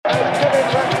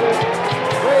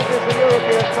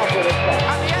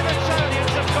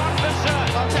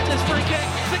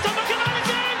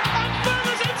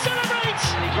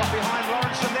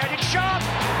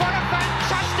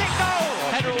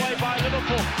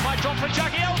Drop for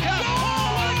Jagielka.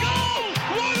 Oh, what a goal!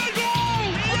 What a goal!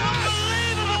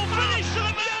 Unbelievable finish to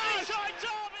the Merseyside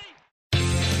derby.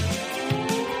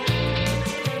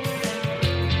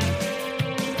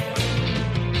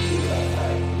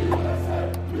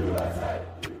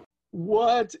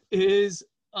 What is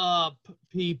up,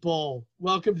 people?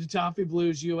 Welcome to Toffee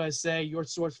Blues USA, your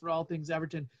source for all things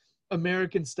Everton,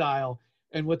 American style.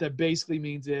 And what that basically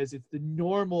means is it's the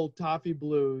normal Toffee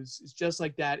Blues. It's just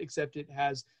like that, except it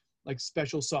has like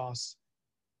special sauce,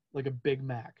 like a Big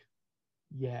Mac.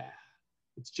 Yeah,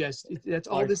 that's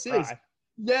all this is.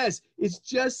 Yes, it's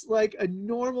just like a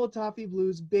normal Toffee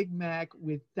Blues Big Mac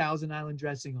with Thousand Island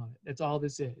dressing on it. That's all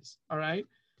this is. All right.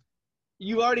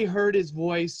 You already heard his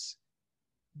voice,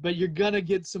 but you're going to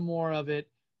get some more of it.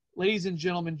 Ladies and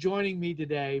gentlemen, joining me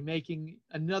today, making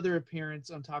another appearance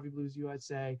on Toffee Blues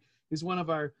USA, is one of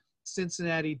our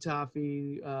Cincinnati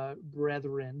Toffee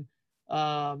brethren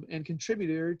and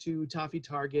contributor to Toffee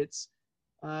Targets.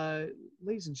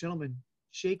 Ladies and gentlemen,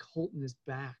 Jake Holton is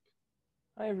back.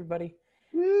 Hi, everybody.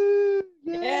 Woo!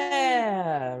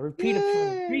 Yeah.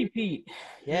 Repeat.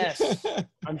 Yes.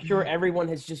 I'm sure everyone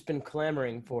has just been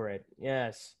clamoring for it.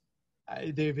 Yes.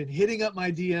 They've been hitting up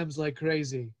my DMs like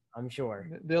crazy. I'm sure.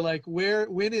 They're like,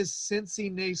 when is Cincy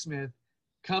Naismith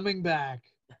coming back?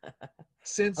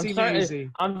 Cincy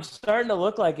Naisy. I'm starting to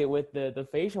look like it with the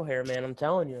facial hair, man. I'm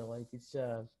telling you, like it's.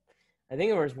 I think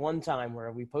there was one time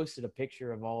where we posted a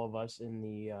picture of all of us in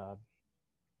the,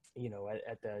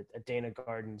 at Dana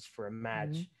Gardens for a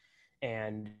match,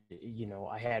 and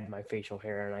I had my facial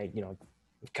hair, and I,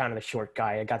 kind of the short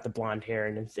guy. I got the blonde hair,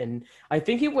 and I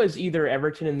think it was either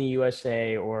Everton in the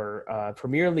USA or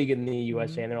Premier League in the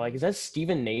USA, and they're like, "Is that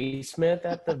Stephen Naismith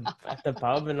at the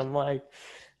pub?" And I'm like,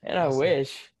 "Man, I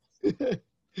wish."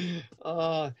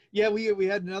 Yeah, we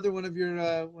had another one of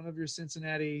your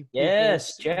Cincinnati.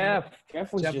 Yes,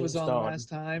 people. Jeff was on last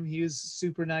time. He was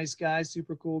super nice guy,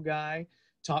 super cool guy.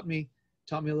 Taught me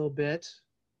a little bit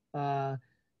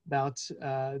about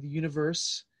the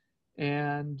universe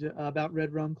and about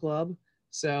Red Rum Club.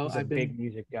 So he's a big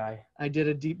music guy. I did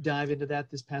a deep dive into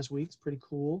that this past week. It's pretty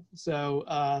cool. So,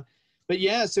 but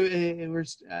yeah, so we're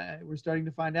starting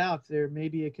to find out there may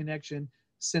be a connection.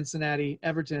 Cincinnati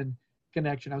Everton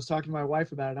connection. I was talking to my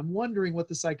wife about it. I'm wondering what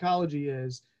the psychology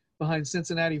is behind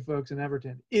Cincinnati folks and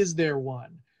Everton. Is there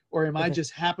one, or am I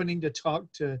just happening to talk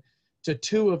to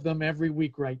two of them every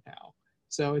week right now?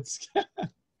 So it's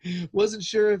wasn't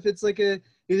sure if it's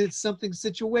it's something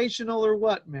situational or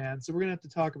what, man. So we're gonna have to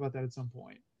talk about that at some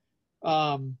point.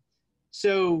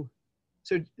 So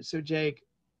Jake,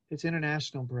 it's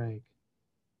international break,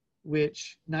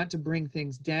 which, not to bring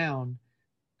things down,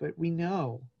 but we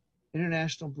know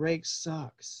international break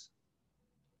sucks.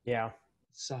 Yeah. It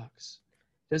sucks.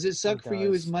 Does it suck for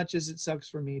you as much as it sucks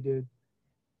for me, dude?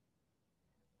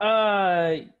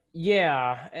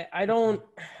 Yeah.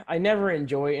 I never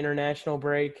enjoy international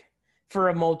break for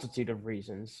a multitude of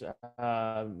reasons.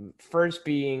 First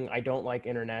being, I don't like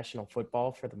international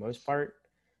football for the most part,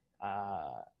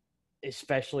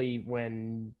 especially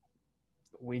when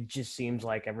it just seems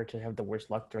like Everton have the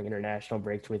worst luck during international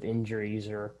breaks with injuries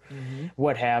or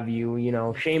what have you.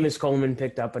 Seamus Coleman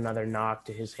picked up another knock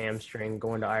to his hamstring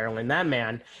going to Ireland. That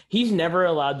man, he's never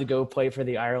allowed to go play for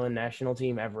the Ireland national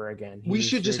team ever again. We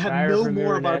should just have no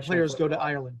more of our players go to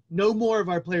Ireland. No more of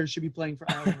our players should be playing for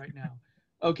Ireland right now.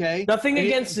 Okay? Nothing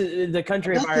against the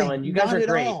country of Ireland. You guys are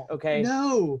great. All. Okay?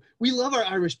 No. We love our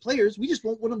Irish players. We just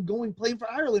won't want them playing for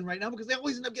Ireland right now because they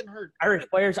always end up getting hurt. Irish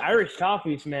players, Irish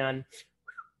Toffees, man.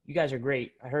 You guys are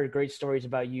great. I heard great stories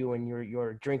about you and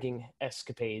your drinking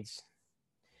escapades.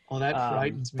 Oh, that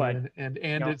frightens me, and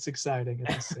it's exciting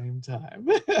at the same time.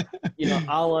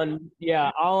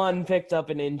 Alan picked up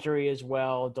an injury as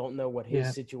well. Don't know what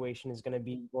his situation is going to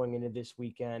be going into this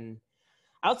weekend.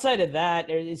 Outside of that,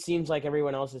 it seems like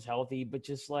everyone else is healthy, but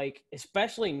just like,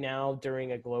 especially now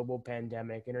during a global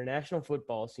pandemic, international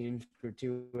football seems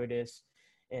gratuitous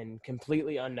and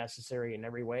completely unnecessary in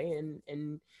every way.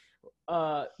 And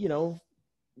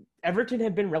Everton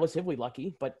have been relatively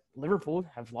lucky, but Liverpool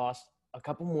have lost a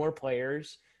couple more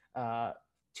players,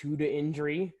 2 to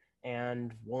injury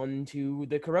and 1 to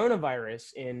the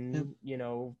coronavirus in,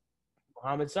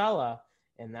 Mohamed Salah.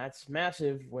 And that's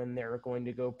massive when they're going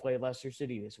to go play Leicester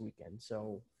City this weekend.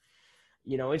 So,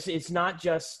 it's not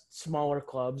just smaller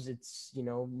clubs. It's,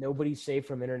 nobody's safe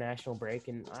from international break.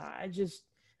 And I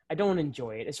don't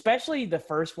enjoy it, especially the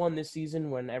first one this season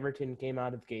when Everton came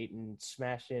out of the gate and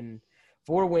smashed in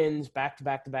 4 wins back to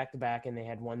back, and they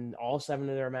had won all 7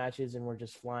 of their matches and were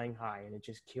just flying high, and it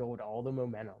just killed all the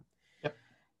momentum. Yep.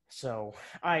 So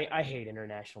I hate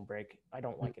international break. I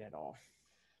don't like it at all.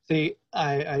 See,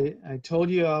 I told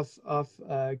you off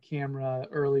camera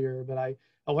earlier, but I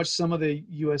watched some of the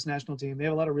U.S. national team. They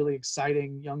have a lot of really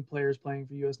exciting young players playing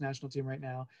for U.S. national team right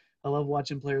now. I love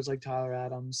watching players like Tyler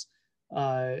Adams.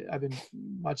 I've been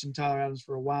watching Tyler Adams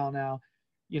for a while now.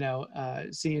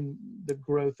 Seeing the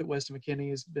growth that Weston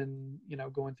McKennie has been,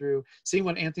 going through, seeing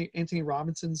what Anthony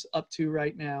Robinson's up to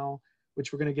right now,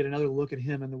 which we're going to get another look at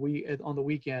him on the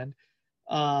weekend,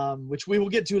 which we will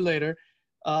get to later.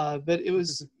 But it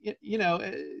was,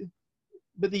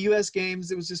 but the U.S.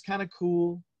 games, it was just kind of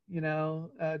cool,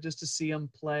 just to see them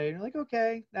play. You're like,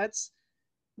 okay, that's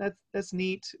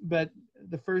neat. But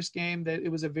the first game, that it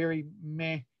was a very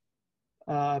meh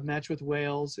match with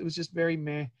Wales. It was just very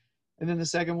meh. And then the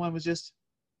second one was just,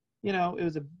 it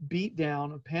was a beat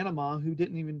down of Panama, who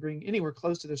didn't even bring anywhere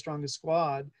close to their strongest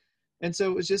squad. And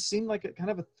so it just seemed like a kind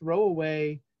of a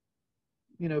throwaway,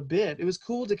 bit. It was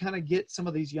cool to kind of get some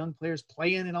of these young players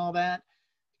playing and all that,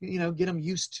 get them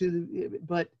used to it.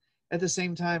 But at the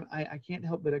same time, I can't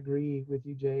help but agree with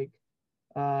you, Jake.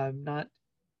 I'm not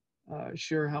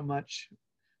sure how much,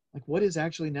 like, what is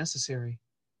actually necessary?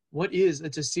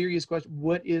 It's a serious question.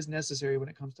 What is necessary when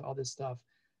it comes to all this stuff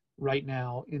right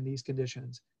now in these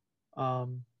conditions?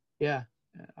 Yeah,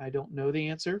 I don't know the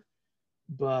answer,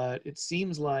 but it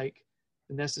seems like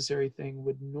the necessary thing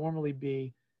would normally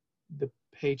be the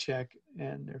paycheck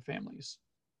and their families.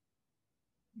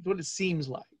 It's what it seems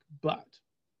like, but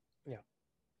yeah,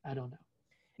 I don't know.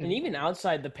 And even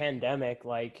outside the pandemic,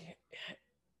 like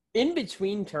in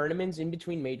between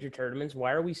major tournaments,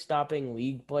 why are we stopping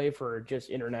league play for just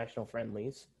international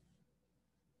friendlies?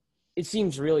 It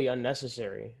seems really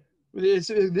unnecessary. This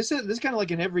is kind of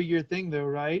like an every year thing, though,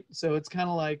 right? So it's kind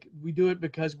of like we do it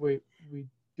because we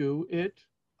do it.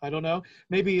 I don't know.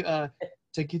 Maybe to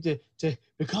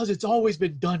because it's always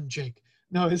been done, Jake.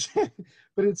 No,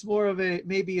 but it's more of a,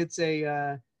 maybe it's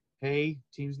a hey,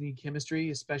 teams need chemistry,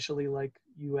 especially like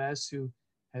US, who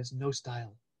has no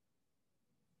style,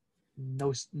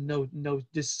 no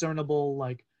discernible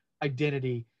like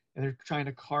identity, and they're trying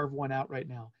to carve one out right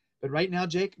now. But right now,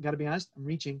 Jake, I got to be honest, I'm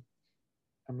reaching,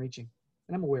 and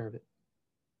I'm aware of it.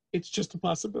 It's just a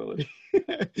possibility.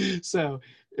 So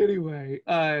anyway,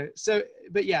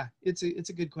 but yeah, it's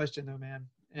a good question though, man.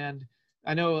 And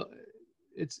I know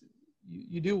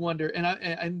you do wonder,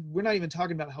 and we're not even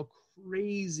talking about how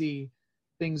crazy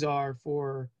things are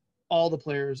for all the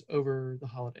players over the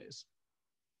holidays.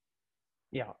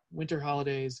 Yeah. Winter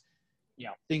holidays.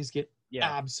 Yeah. Things get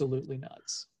absolutely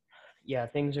nuts. Yeah,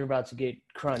 things are about to get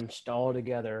crunched all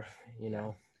together,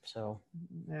 so.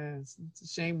 Yeah, it's a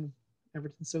shame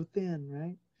Everton's so thin,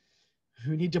 right?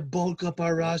 We need to bulk up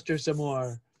our roster some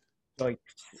more.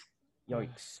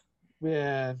 Yikes.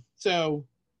 Yeah. So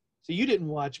you didn't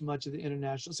watch much of the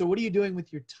international. So what are you doing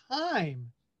with your time?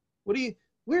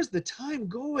 Where's the time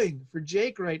going for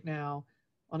Jake right now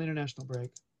on international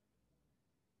break?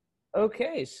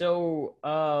 Okay, so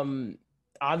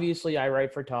obviously I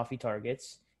write for Toffee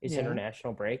Targets. It's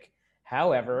international break.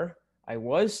 However, I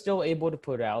was still able to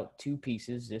put out 2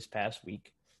 pieces this past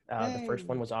week. The first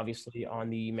one was obviously on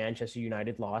the Manchester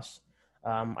United loss.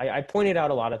 I pointed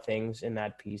out a lot of things in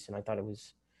that piece, and I thought it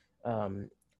was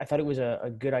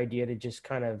a good idea to just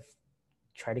kind of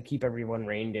try to keep everyone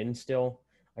reined in still.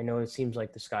 I know it seems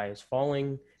like the sky is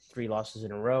falling, 3 losses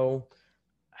in a row.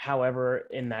 However,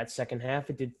 in that second half,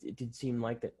 it did seem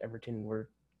like that Everton were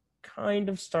kind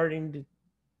of starting to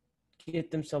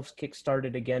get themselves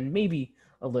kick-started again, maybe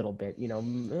a little bit.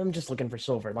 I'm just looking for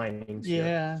silver linings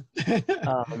here.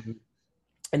 Yeah.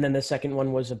 And then the second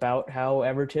one was about how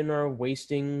Everton are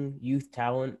wasting youth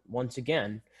talent once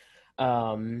again.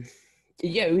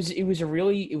 It was a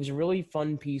really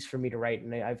fun piece for me to write,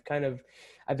 and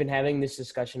I've been having this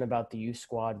discussion about the youth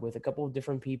squad with a couple of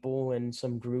different people and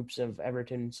some groups of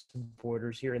Everton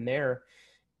supporters here and there,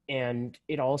 and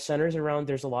it all centers around,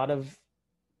 there's a lot of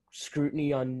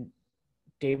scrutiny on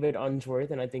David Unsworth,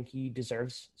 and I think he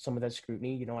deserves some of that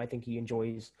scrutiny. I think he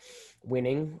enjoys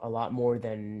winning a lot more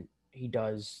than he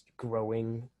does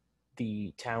growing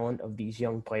the talent of these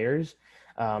young players.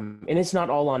 And it's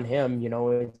not all on him,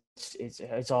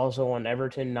 it's also on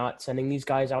Everton not sending these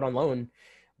guys out on loan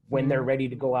when they're ready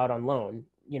to go out on loan.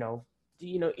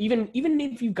 Even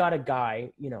if you've got a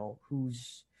guy,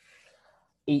 who's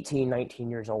 18, 19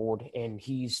 years old, and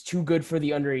he's too good for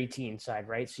the under 18 side,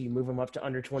 right? So you move him up to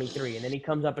under 23, and then he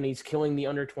comes up and he's killing the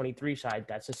under 23 side.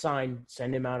 That's a sign,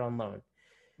 send him out on loan.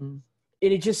 And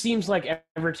it just seems like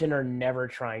Everton are never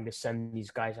trying to send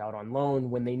these guys out on loan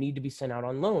when they need to be sent out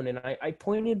on loan. And I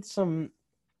pointed some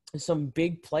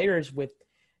big players with,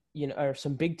 or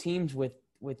some big teams with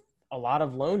a lot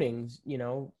of loanings,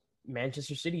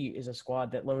 Manchester City is a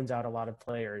squad that loans out a lot of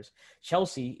players.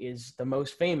 Chelsea is the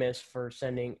most famous for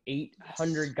sending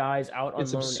 800 guys out on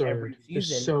It's loan absurd. every There's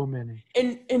season. so many.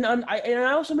 And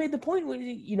I also made the point,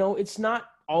 it's not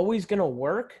always going to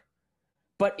work,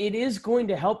 but it is going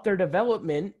to help their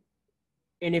development.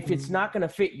 And if it's not going to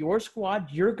fit your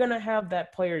squad, you're going to have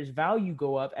that player's value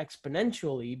go up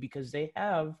exponentially because they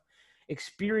have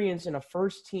experience in a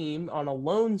first team on a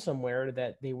loan somewhere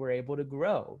that they were able to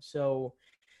grow. So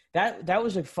that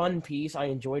was a fun piece. I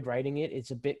enjoyed writing it.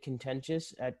 It's a bit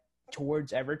contentious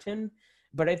towards Everton,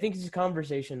 but I think it's a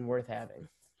conversation worth having.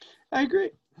 I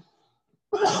agree.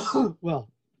 Well,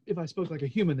 if I spoke like a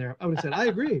human there, I would have said, I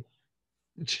agree.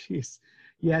 Jeez.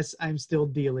 Yes, I'm still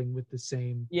dealing with the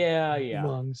same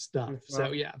lung stuff.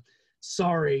 So, yeah.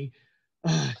 Sorry.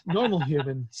 Normal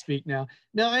human speak now.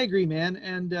 No, I agree, man.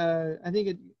 And I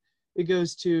think it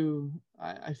goes to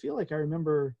I feel like I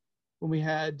remember when we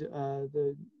had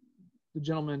the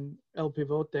gentleman El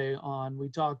Pivote on, we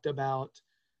talked about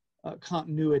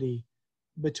continuity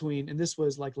between, and this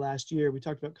was like last year, we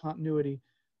talked about continuity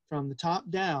from the top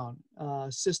down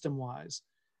system-wise.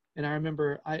 And I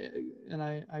remember I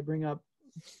bring up,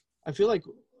 I feel like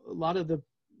a lot of the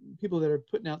people that are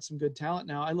putting out some good talent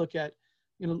now, I look at,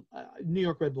 New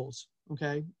York Red Bulls,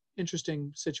 okay?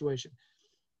 Interesting situation.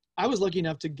 I was lucky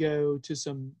enough to go to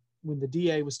when the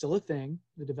DA was still a thing,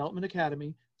 the Development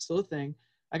Academy, still a thing.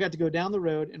 I got to go down the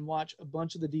road and watch a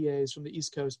bunch of the DAs from the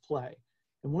East Coast play.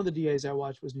 And one of the DAs I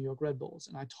watched was New York Red Bulls.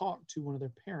 And I talked to one of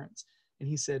their parents, and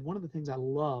he said, one of the things I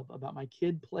love about my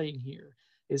kid playing here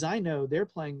is I know they're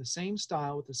playing the same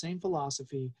style with the same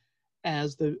philosophy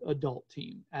as the adult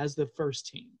team, as the first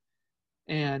team.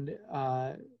 And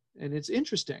it's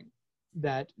interesting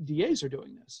that DAs are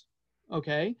doing this,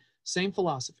 okay? Same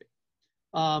philosophy.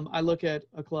 I look at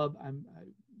a club,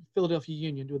 Philadelphia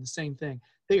Union, doing the same thing.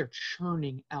 They are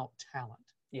churning out talent.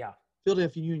 Yeah.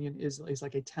 Philadelphia Union is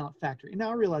like a talent factory. And now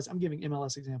I realize I'm giving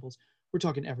MLS examples. We're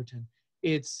talking Everton.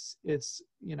 It's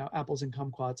apples and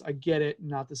kumquats. I get it,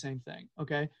 not the same thing,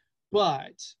 okay?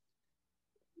 But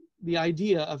the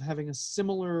idea of having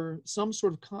some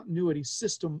sort of continuity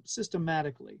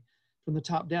systematically from the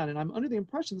top down, and I'm under the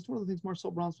impression that's one of the things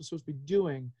Marcel Brands was supposed to be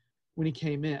doing when he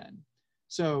came in.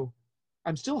 So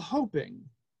I'm still hoping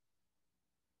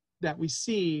that we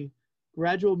see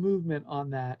gradual movement on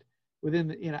that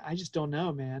within I just don't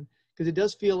know, man, because it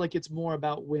does feel like it's more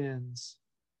about wins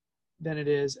than it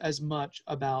is as much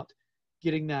about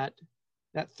getting that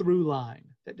through line,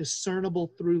 that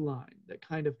discernible through line,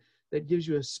 that gives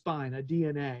you a spine, a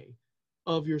DNA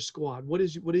of your squad. What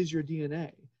is your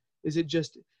DNA? Is it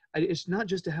just, it's not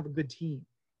just to have a good team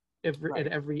at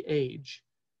every age,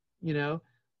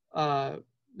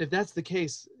 if that's the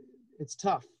case, it's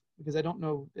tough because I don't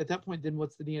know at that point, then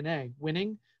what's the DNA?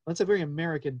 Winning? That's a very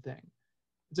American thing.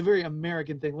 It's a very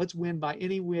American thing. Let's win by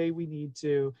any way we need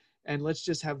to. And let's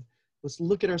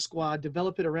look at our squad,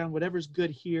 develop it around whatever's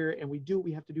good here. And we do what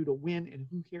we have to do to win. And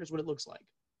who cares what it looks like?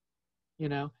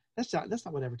 That's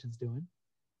not what Everton's doing.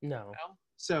 No.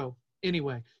 So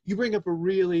anyway, you bring up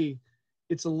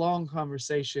it's a long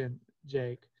conversation,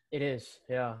 Jake. It is.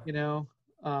 Yeah.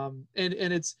 And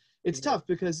it's tough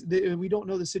because we don't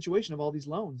know the situation of all these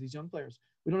loans, these young players.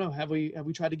 We don't know. Have we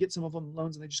tried to get some of them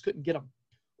loans and they just couldn't get them?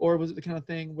 Or was it the kind of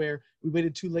thing where we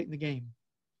waited too late in the game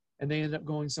and they ended up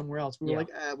going somewhere else? We were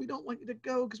like, we don't want you to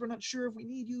go because we're not sure if we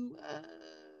need you.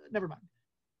 Never mind.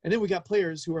 And then we got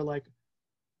players who are like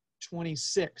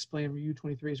 26 playing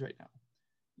U23s right now.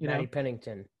 Matty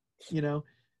Pennington.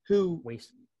 Who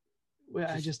waste. Well,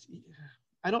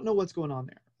 I don't know what's going on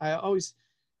there.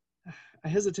 I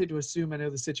hesitate to assume I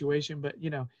know the situation, but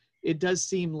it does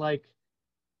seem like,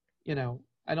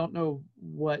 I don't know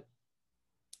what.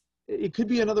 It could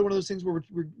be another one of those things where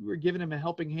we're giving him a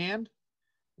helping hand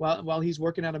while he's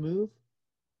working out a move.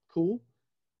 Cool,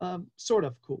 sort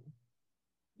of cool.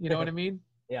 You know what I mean?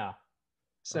 Yeah.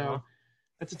 So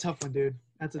that's a tough one, dude.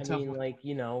 That's a tough one. Like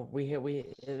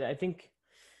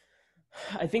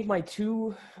I think my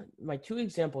two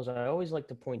examples I always like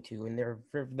to point to, and they're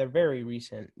very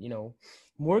recent.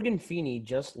 Morgan Feeney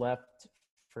just left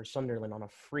for Sunderland on a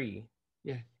free.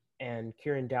 Yeah. And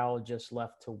Kieran Dowell just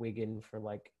left to Wigan for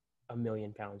like £1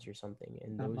 million or something.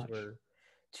 And those were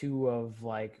two of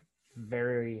like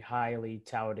very highly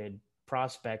touted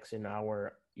prospects in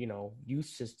our, youth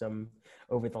system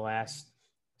over the last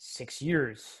 6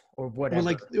 years or whatever.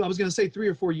 Well, I was going to say 3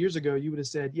 or 4 years ago, you would have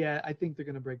said, yeah, I think they're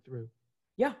going to break through.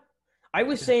 Yeah. I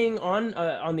was saying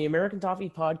on the American Toffee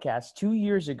podcast 2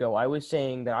 years ago, I was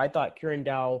saying that I thought Kieran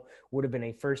Dowell would have been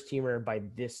a first teamer by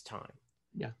this time.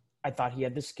 Yeah. I thought he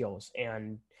had the skills,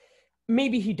 and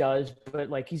Maybe he does, but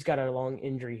like he's got a long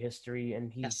injury history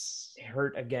and he's Yes.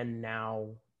 hurt again now,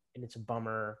 and it's a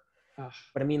bummer. Ugh.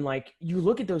 But I mean, like you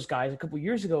look at those guys a couple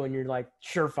years ago, and you're like,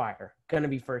 surefire, gonna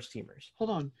be first teamers. Hold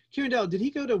on. Kieran Dowd, did he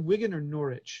go to Wigan or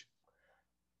Norwich?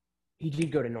 He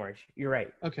did go to Norwich. You're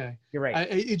right. Okay. You're right.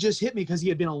 It just hit me because he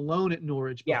had been alone at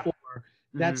Norwich Yeah. before.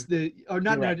 That's or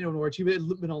not You're right. Norwich. He had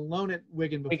been alone at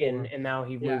Wigan before. Wigan, and now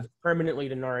he moved permanently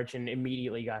to Norwich and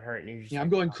immediately got hurt. And you're just I'm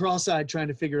going cross-eyed trying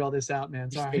to figure all this out, man.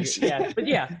 Sorry. But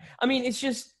I mean, it's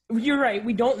just you're right.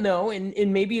 We don't know,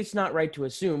 and maybe it's not right to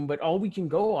assume, but all we can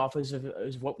go off is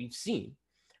what we've seen,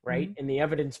 right? Mm-hmm. And the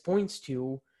evidence points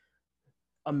to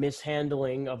a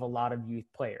mishandling of a lot of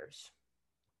youth players.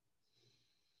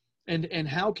 And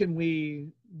how can we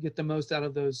get the most out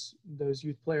of those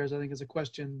youth players? I think is a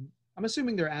question. I'm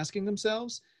assuming they're asking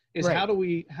themselves is Right. how do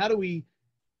we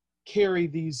carry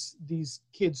these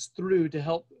kids through to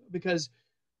help, because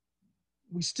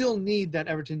we still need that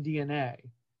Everton DNA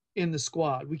in the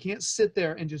squad. We can't sit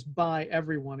there and just buy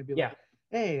everyone and be like,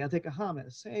 hey, I'll take a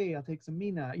hummus. Hey, I'll take some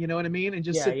Mina. You know what I mean? And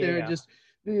just sit there and just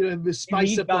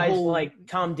spice up the guys whole. Like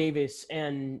Tom Davis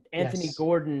and Anthony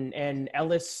Gordon and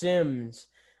Ellis Sims.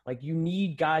 Like you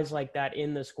need guys like that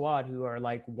in the squad who are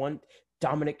like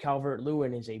Dominic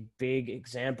Calvert-Lewin is a big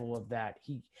example of that.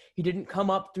 He didn't come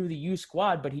up through the U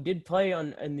squad, but he did play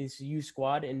in this U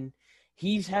squad, and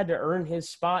he's had to earn his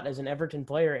spot as an Everton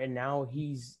player, and now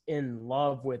he's in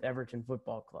love with Everton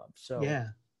Football Club. So yeah,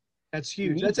 that's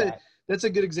huge. That's a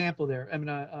good example there. I mean,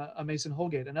 a Mason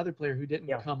Holgate, another player who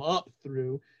didn't come up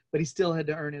through, but he still had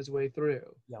to earn his way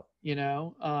through. Yep. You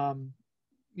know,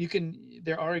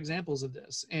 there are examples of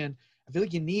this, and I feel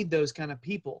like you need those kind of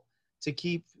people to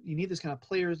keep. You need this kind of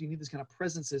players. You need this kind of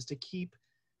presences to keep.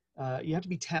 You have to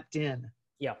be tapped in.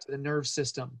 Yeah. To the nerve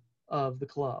system of the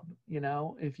club. You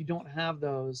know, if you don't have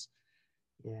those,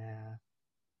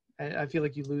 I feel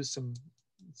like you lose some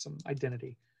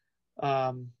identity.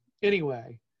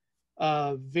 Anyway,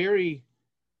 very,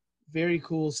 very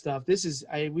cool stuff. This is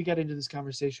we got into this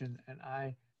conversation, and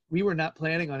we were not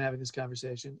planning on having this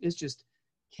conversation. It's just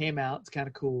came out. It's kind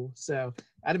of cool. So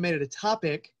I'd have made it a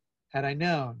topic had I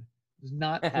known. I was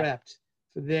not prepped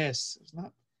for this. I was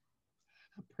not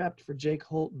prepped for Jake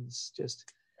Holton's just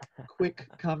quick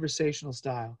conversational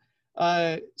style.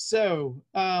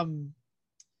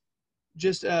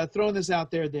 Just throwing this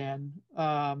out there then,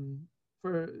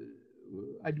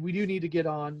 we do need to get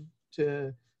on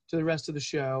to the rest of the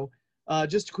show.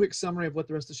 Just a quick summary of what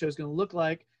the rest of the show is going to look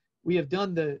like. We have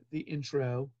done the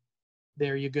intro.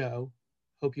 There you go.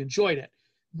 Hope you enjoyed it.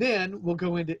 Then we'll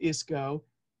go into Isco.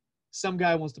 Some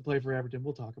guy wants to play for Everton.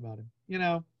 We'll talk about him. You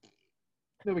know,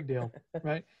 no big deal,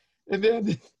 right? And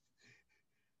then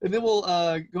we'll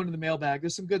go into the mailbag.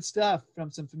 There's some good stuff from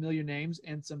some familiar names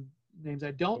and some names I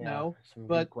don't know,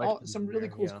 but some really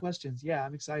cool questions. Yeah,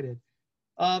 I'm excited.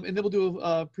 And then we'll do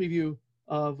a preview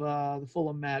of the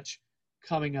Fulham match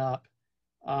coming up.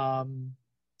 We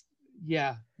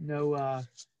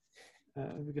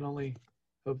can only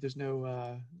hope there's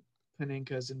no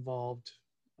Paninkas involved,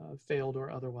 failed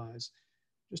or otherwise.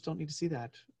 Just don't need to see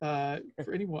that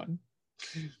for anyone.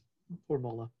 Poor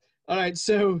Mola. All right,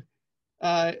 so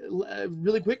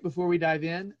really quick before we dive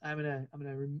in, I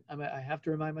have to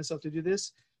remind myself to do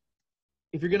this.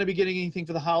 If you're going to be getting anything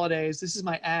for the holidays, this is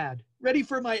my ad. Ready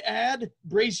for my ad?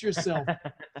 Brace yourself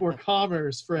for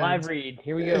commerce, friends. Live read.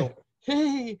 Here we go.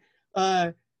 Hey,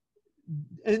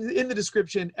 in the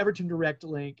description, Everton Direct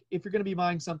link. If you're going to be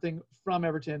buying something from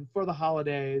Everton for the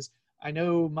holidays, I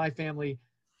know my family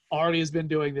already has been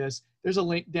doing this. There's a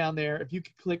link down there. If you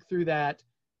could click through that,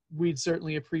 we'd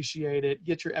certainly appreciate it.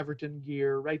 Get your Everton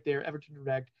gear right there, Everton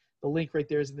Direct. The link right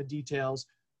there is in the details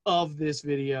of this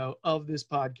video, of this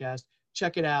podcast.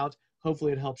 Check it out.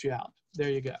 Hopefully it helps you out. There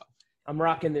you go. I'm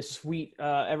rocking this sweet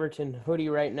Everton hoodie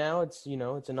right now. It's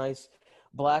a nice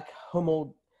black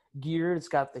Hummel gear. It's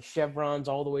got the chevrons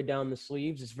all the way down the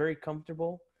sleeves. It's very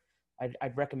comfortable.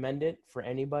 I'd recommend it for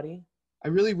anybody. I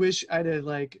really wish I'd have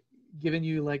given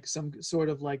you some sort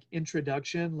of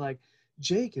introduction, like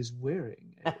Jake is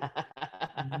wearing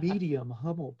a medium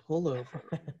Hummel pullover,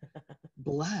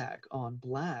 black on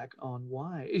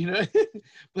white,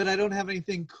 but I don't have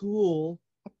anything cool.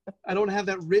 I don't have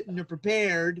that written or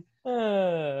prepared.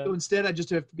 So instead I just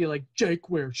have to be like, Jake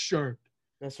wears shirt.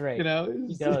 That's right. He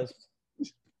does.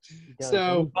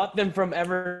 So we bought them from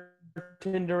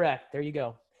Everton Direct. There you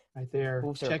go. Right there.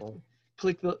 Full circle.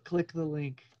 Click the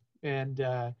link, and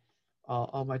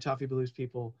all my Toffee Blues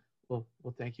people will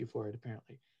thank you for it,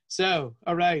 apparently. So,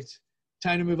 all right,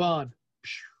 time to move on.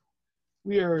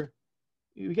 We got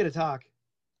to talk.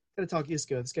 Got to talk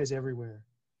Isco. This guy's everywhere.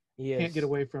 Yes. Can't get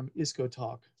away from Isco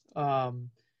talk.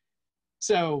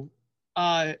 So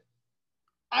I've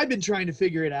been trying to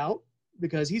figure it out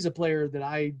because he's a player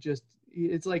that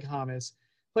it's like James,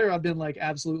 player I've been like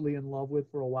absolutely in love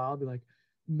with for a while. I've been like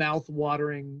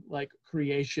mouth-watering like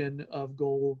creation of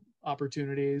goal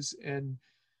opportunities, and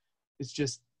it's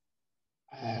just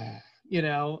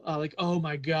like, oh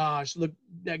my gosh, look,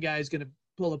 that guy's gonna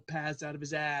pull a pass out of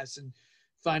his ass and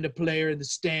find a player in the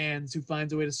stands who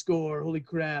finds a way to score. Holy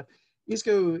crap.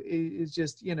 Isco is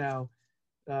just, he's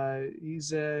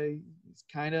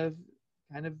kind of,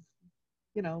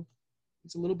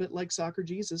 he's a little bit like soccer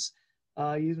Jesus.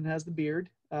 He even has the beard.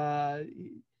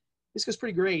 Isco's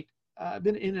pretty great. I've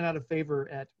been in and out of favor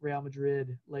at Real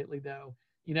Madrid lately, though.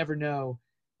 You never know.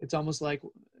 It's almost like,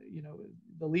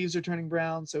 the leaves are turning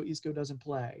brown, so Isco doesn't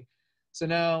play. So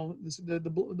now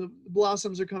the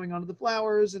blossoms are coming onto the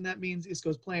flowers, and that means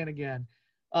Isco's playing again.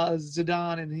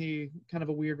 Zidane and he, kind of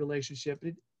a weird relationship.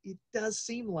 But it does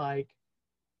seem like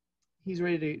he's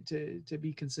ready to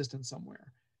be consistent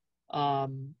somewhere.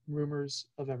 Rumors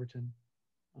of Everton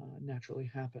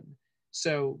naturally happen.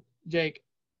 So, Jake,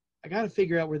 I got to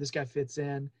figure out where this guy fits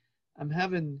in. I'm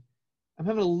having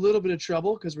a little bit of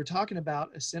trouble because we're talking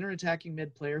about a center attacking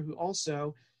mid player who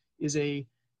also is a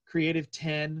creative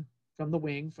 10 from the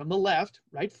wing, from the left,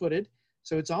 right-footed.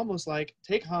 So it's almost like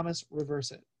take James,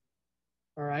 reverse it.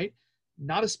 All right?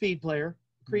 Not a speed player,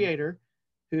 creator,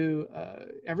 who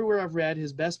everywhere I've read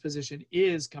his best position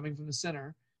is coming from the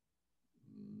center.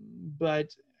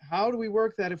 But how do we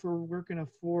work that if we're working a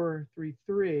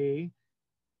 4-3-3?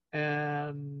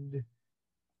 And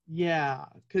yeah,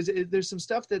 because there's some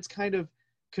stuff that's kind of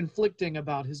conflicting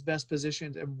about his best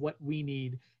positions and what we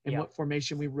need and what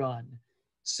formation we run.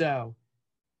 So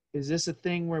is this a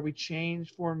thing where we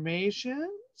change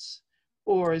formations,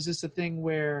 or is this a thing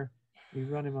where we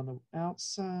run him on the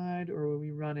outside, or will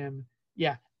we run him?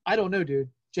 Yeah, I don't know, dude.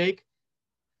 Jake,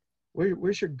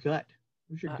 where's your gut?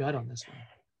 Where's your gut on this one?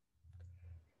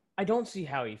 I don't see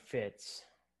how he fits.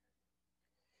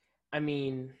 I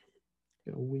mean,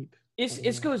 I'm gonna weep.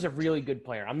 Isco is a really good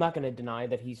player. I'm not going to deny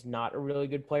that he's not a really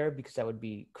good player, because that would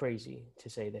be crazy to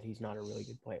say that he's not a really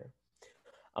good player.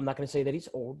 I'm not going to say that he's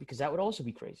old, because that would also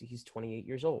be crazy. He's 28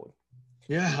 years old.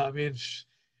 Yeah, I mean,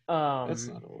 that's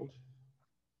not old.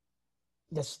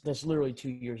 That's literally 2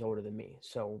 years older than me.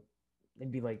 So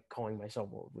it'd be like calling myself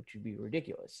old, which would be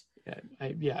ridiculous.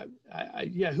 Yeah.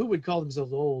 Who would call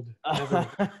themselves old?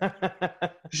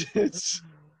 It's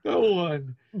no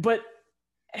one. But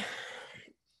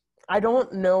I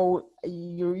don't know.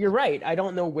 You're right. I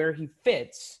don't know where he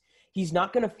fits. He's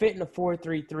not going to fit in a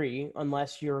 4-3-3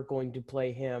 unless you're going to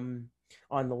play him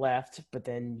on the left, but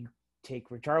then you take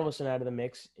Richarlison out of the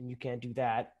mix, and you can't do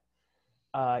that.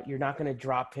 You're not going to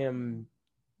drop him.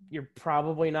 You're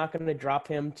probably not going to drop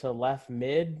him to left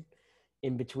mid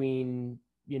in between,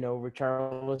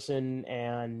 Richarlison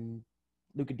and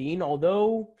Luka Dean,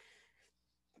 although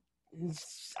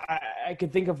I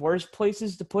could think of worse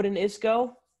places to put in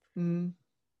Isco. Mm.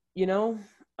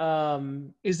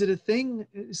 Is it a thing?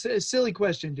 It's a silly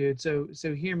question, dude. So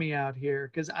hear me out here,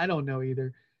 because I don't know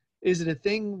either. Is it a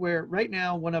thing where right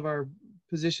now one of our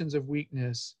positions of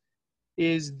weakness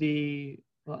is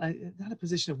not a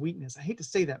position of weakness. I hate to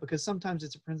say that because sometimes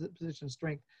it's a position of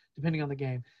strength depending on the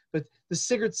game. But the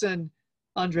Sigurdsson,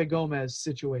 Andre Gomez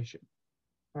situation,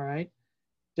 all right?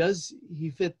 Does he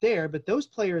fit there? But those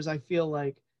players, I feel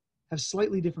like, have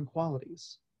slightly different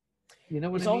qualities. You know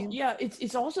what I mean?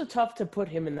 It's also tough to put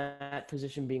him in that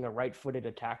position being a right-footed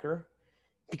attacker,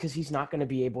 because he's not going to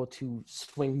be able to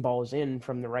swing balls in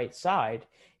from the right side.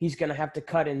 He's going to have to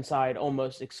cut inside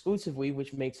almost exclusively,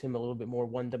 which makes him a little bit more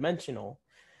one-dimensional.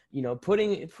 If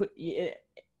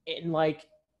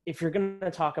you're going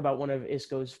to talk about one of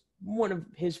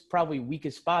his probably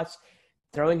weakest spots,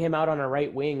 throwing him out on a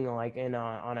right wing, like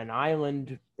on an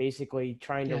island, basically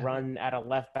trying to run at a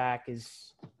left back,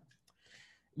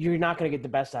 you're not going to get the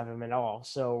best out of him at all.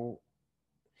 So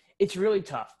it's really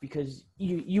tough, because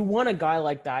you want a guy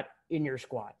like that in your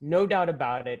squad. No doubt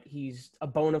about it. He's a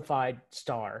bona fide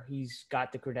star. He's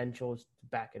got the credentials to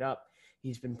back it up.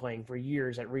 He's been playing for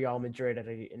years at Real Madrid at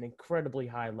an incredibly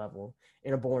high level,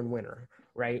 and a born winner,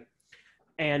 right?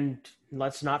 And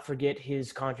let's not forget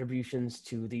his contributions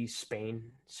to the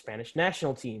Spanish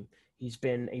national team. He's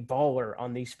been a baller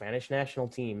on the Spanish national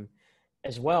team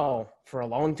as well for a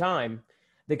long time.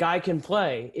 The guy can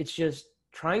play. It's just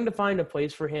trying to find a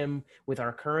place for him with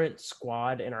our current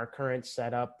squad and our current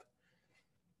setup.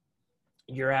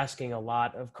 You're asking a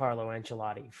lot of Carlo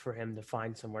Ancelotti for him to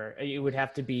find somewhere. It would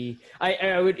have to be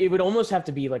it would almost have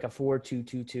to be like a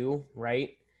 4-2-2-2,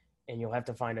 right? And you'll have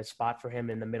to find a spot for him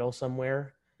in the middle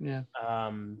somewhere. Yeah.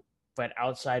 But But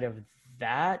outside of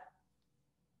that,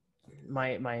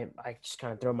 I just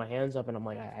kind of throw my hands up and I'm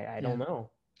like, I don't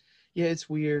know. Yeah, it's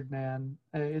weird, man.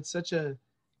 It's such a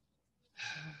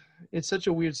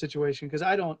weird situation because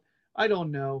I don't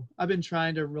know. I've been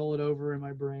trying to roll it over in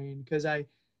my brain because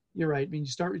you're right. I mean, you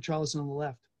start Richarlison on the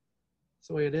left. That's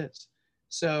the way it is.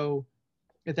 So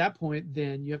at that point,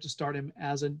 then you have to start him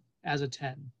as a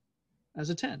 10,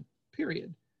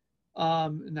 period.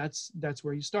 And that's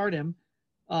where you start him.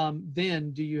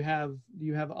 Then do you have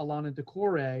Alana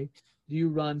Decore? Do you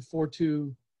run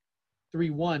 4-2-3-1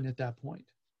 at that point?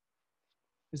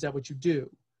 Is that what you do?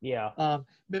 Yeah. But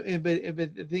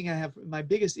the thing I have, my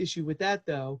biggest issue with that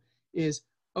though is,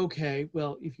 okay,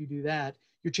 well, if you do that,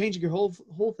 you're changing your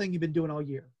whole thing you've been doing all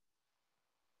year.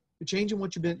 You're changing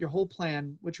your whole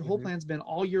plan, what your whole plan's been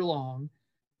all year long,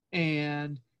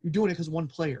 and you're doing it because one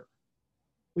player,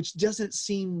 which doesn't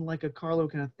seem like a Carlo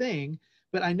kind of thing.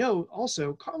 But I know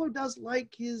also Carlo does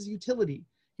like his utility.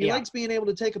 He likes being able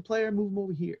to take a player and move him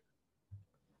over here.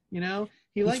 He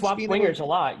likes swaps wingers a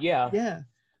lot. Yeah. Yeah.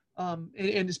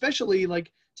 And especially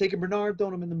like taking Bernard,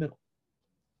 throwing him in the middle.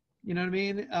 You know what I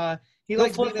mean? He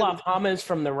likes flip flop James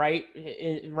from the right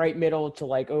middle to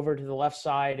like over to the left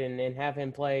side and have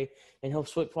him play, and he'll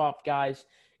flip flop guys.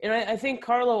 And I think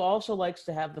Carlo also likes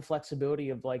to have the flexibility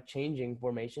of like changing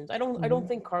formations. I don't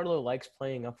think Carlo likes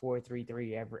playing a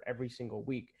 4-3-3 every single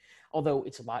week. Although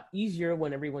it's a lot easier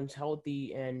when everyone's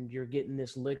healthy and you're getting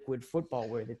this liquid football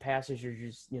where the passes are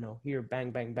just, here,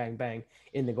 bang, bang, bang, bang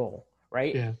in the goal,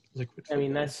 right? Yeah, liquid football. I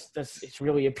mean, it's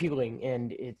really appealing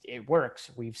and it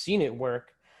works. We've seen it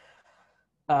work.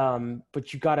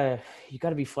 But you gotta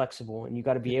be flexible and you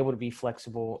gotta be able to be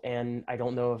flexible. And I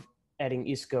don't know if adding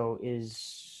Isco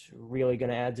is really going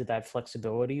to add to that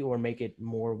flexibility or make it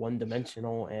more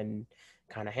one-dimensional and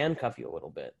kind of handcuff you a little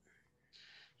bit.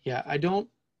 Yeah,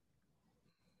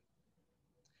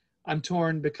 I'm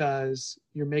torn because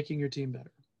you're making your team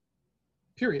better.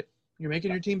 Period. You're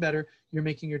making your team better. You're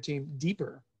making your team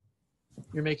deeper.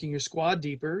 You're making your squad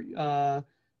deeper.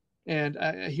 And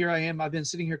here I am. I've been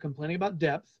sitting here complaining about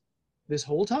depth this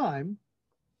whole time.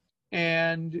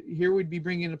 And here we'd be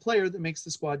bringing in a player that makes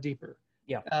the squad deeper.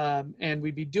 Yeah. And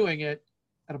we'd be doing it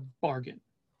at a bargain.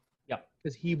 Yeah.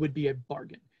 Because he would be a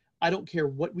bargain. I don't care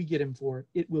what we get him for.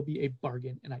 It will be a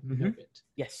bargain, and I know it.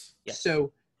 Yes.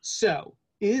 So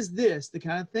is this the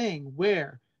kind of thing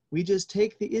where we just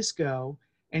take the Isco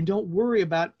and don't worry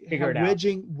about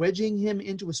wedging him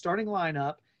into a starting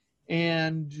lineup,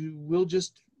 and we'll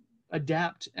just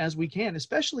adapt as we can,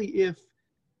 especially if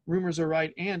rumors are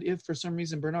right and if for some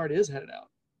reason Bernard is headed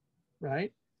out,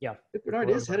 right? Yeah. If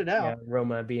Bernard is headed out. Yeah,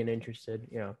 Roma being interested,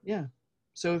 yeah. Yeah.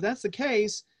 So if that's the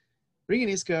case, bring in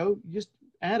Isco, you just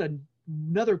add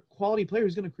another quality player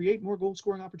who's going to create more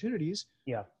goal-scoring opportunities.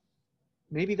 Yeah.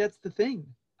 Maybe that's the thing.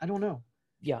 I don't know.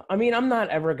 Yeah. I mean, I'm not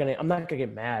gonna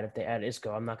get mad if they add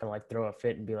Isco. I'm not gonna like throw a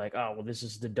fit and be like, oh, well, this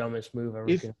is the dumbest move ever.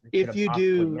 If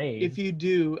you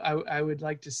do, I would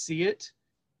like to see it,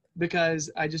 because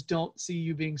I just don't see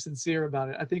you being sincere about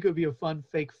it. I think it would be a fun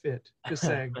fake fit. Just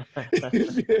saying.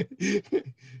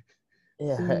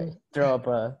 Yeah. Throw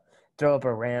up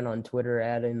a rant on Twitter,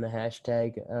 add in the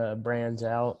hashtag brands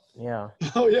out. Yeah.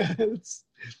 Oh yeah.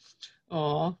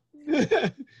 Aw.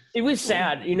 It was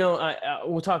sad.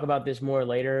 We'll talk about this more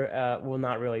later. Well,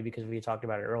 not really, because we talked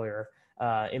about it earlier.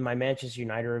 In my Manchester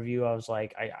United review, I was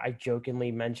like, I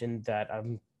jokingly mentioned that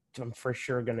I'm for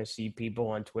sure going to see people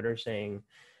on Twitter saying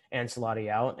Ancelotti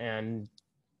out, and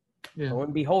lo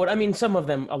and behold, I mean,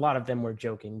 a lot of them were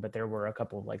joking, but there were a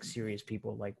couple of like serious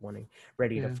people like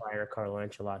ready to fire Carlo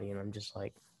Ancelotti, and I'm just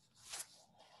like,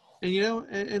 and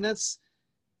and that's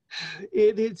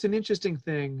it's an interesting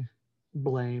thing.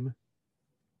 Blame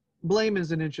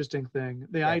is an interesting thing.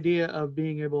 The idea of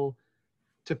being able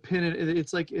to pin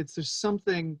it, there's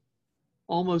something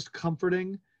almost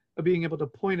comforting of being able to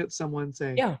point at someone and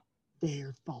say,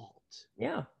 their fault.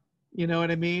 Yeah. You know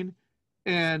what I mean?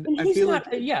 And he's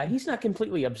not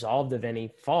completely absolved of any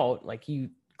fault. Like, he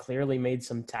clearly made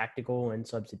some tactical and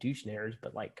substitution errors,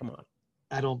 but like, come on.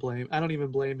 I don't even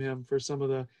blame him for some of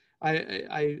the,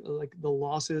 I like the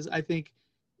losses. I think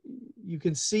you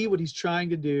can see what he's trying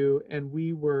to do. And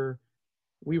we were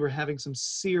having some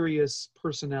serious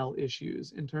personnel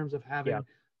issues in terms of having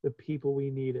the people we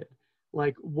needed.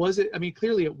 Like,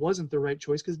 clearly it wasn't the right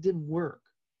choice because it didn't work.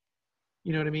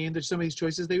 You know what I mean? There's some of these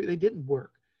choices, they didn't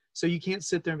work. So you can't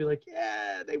sit there and be like,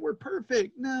 yeah, they were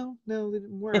perfect. No, they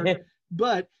didn't work.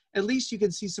 But at least you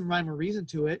can see some rhyme or reason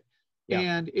to it. Yeah.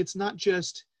 And it's not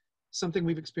just something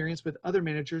we've experienced with other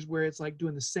managers where it's like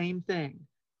doing the same thing.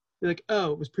 You're like,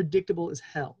 oh, it was predictable as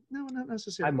hell. No, not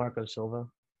necessarily. Hi, Marco Silva.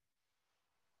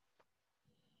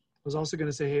 was also going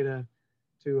to say hey to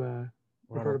Roberto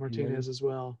Ronald Martinez Koeman. as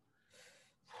well.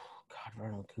 God,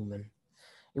 Ronald Koeman.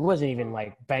 It wasn't even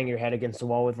like bang your head against the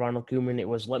wall with Ronald Koeman. It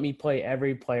was let me play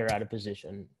every player out of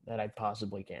position that I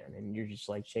possibly can. And you're just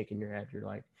like shaking your head. You're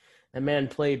like, that man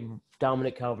played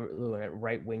Dominic Calvert-Lewin at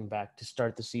right wing back to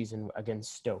start the season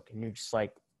against Stoke. And you're just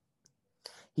like,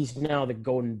 he's now the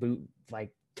golden boot,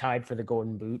 like tied for the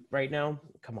golden boot right now.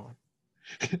 Come on.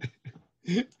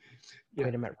 Yeah.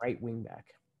 Played him at right wing back.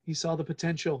 He saw the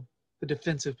potential, the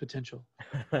defensive potential.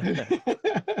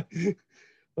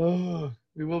 Oh,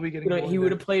 we will be getting. He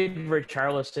would have played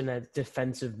Richarlison at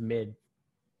defensive mid.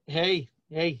 Hey,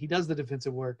 he does the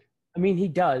defensive work. I mean, he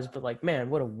does, but like, man,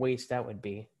 what a waste that would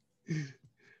be.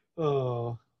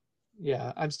 Oh,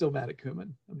 yeah. I'm still mad at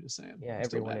Koeman. I'm just saying. Yeah, I'm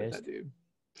still everyone mad is. at that dude.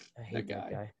 I hate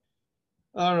that guy.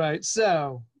 All right.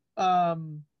 So,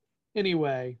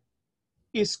 anyway,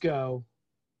 Isco.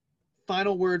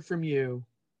 Final word from you.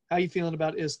 How you feeling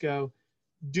about Isco?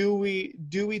 Do we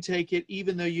take it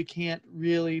even though you can't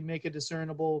really make a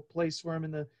discernible place for him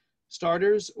in the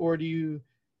starters, or do you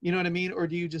know what I mean, or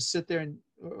do you just sit there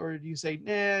or do you say,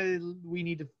 nah, we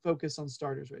need to focus on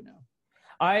starters right now?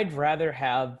 I'd rather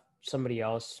have somebody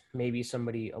else, maybe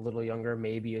somebody a little younger,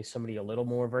 maybe somebody a little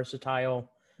more versatile.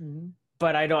 Mm-hmm.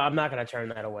 But I'm not going to turn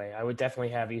that away. I would definitely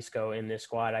have Isco in this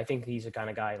squad. I think he's the kind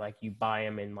of guy like you buy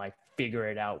him and like figure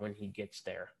it out when he gets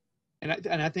there.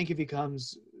 And I think if he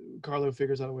comes, Carlo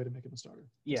figures out a way to make him a starter.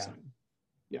 Yeah.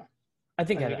 Yeah. I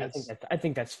think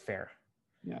that's fair.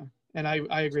 Yeah. And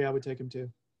I agree. I would take him too.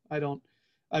 I do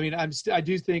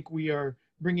think we are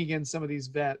bringing in some of these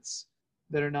vets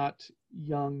that are not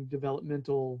young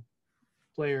developmental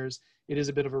players. It is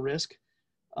a bit of a risk.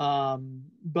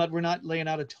 But we're not laying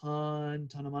out a ton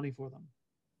of money for them.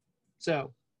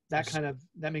 So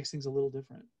that makes things a little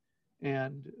different.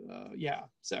 And yeah,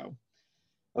 so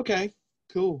okay,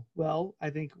 cool. Well, I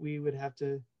think we would have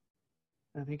to.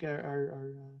 I think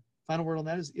our final word on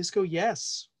that is Isco.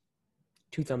 Yes.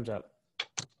 2 thumbs up.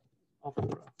 Off the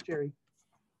rough, Jerry.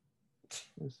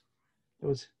 That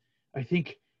was. I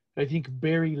think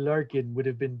Barry Larkin would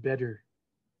have been better.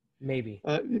 Maybe.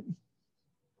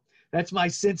 That's my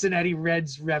Cincinnati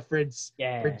Reds reference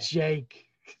Yeah. for Jake.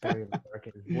 Barry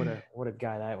Larkin. What a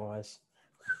guy that was.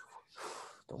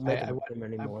 Don't make him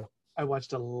anymore. I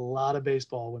watched a lot of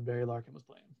baseball when Barry Larkin was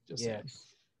playing. Just saying.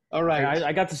 Yes. All right.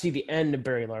 I got to see the end of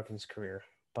Barry Larkin's career.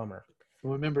 Bummer.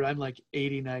 Well, remember, I'm like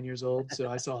 89 years old, so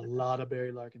I saw a lot of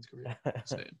Barry Larkin's career. Just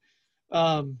saying.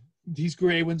 These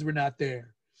gray ones were not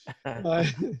there.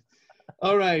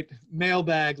 All right.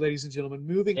 Mailbag, ladies and gentlemen.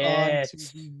 Moving on to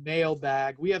the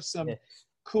mailbag. We have some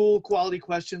cool quality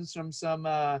questions from some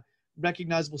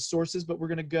recognizable sources, but we're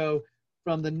going to go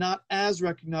from the not as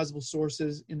recognizable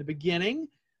sources in the beginning.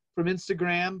 From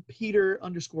Instagram,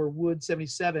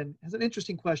 Peter_Wood77 has an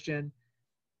interesting question.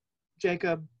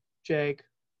 Jacob, Jake,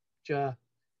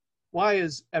 why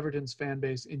is Everton's fan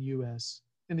base in the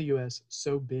US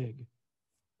so big?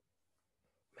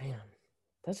 Man,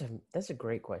 that's a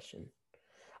great question.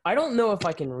 I don't know if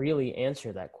I can really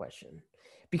answer that question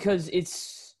because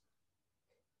it's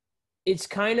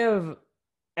kind of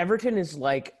Everton is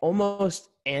like almost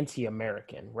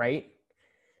anti-American, right?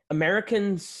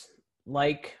 Americans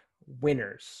like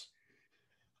winners.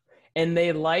 And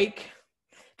they like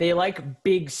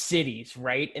big cities,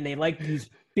 right? And they like these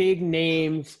big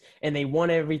names and they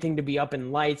want everything to be up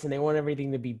in lights and they want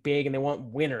everything to be big and they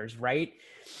want winners, right?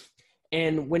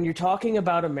 And when you're talking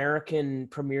about American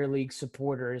Premier League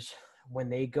supporters, when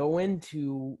they go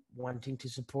into wanting to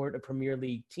support a Premier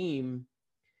League team,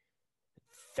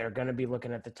 they're going to be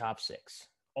looking at the top 6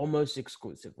 almost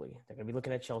exclusively. They're going to be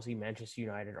looking at Chelsea, Manchester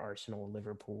United, Arsenal,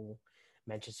 Liverpool,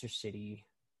 Manchester City,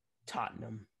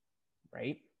 Tottenham,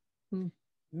 right?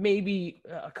 Maybe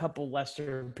a couple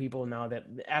Leicester people now that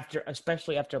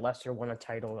especially after Leicester won a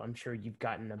title, I'm sure you've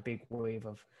gotten a big wave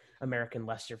of American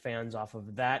Leicester fans off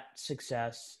of that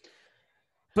success.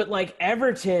 But like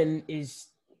Everton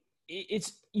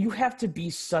you have to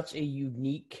be such a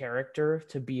unique character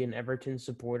to be an Everton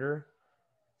supporter.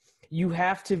 You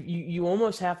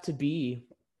almost have to be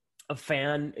a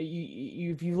fan.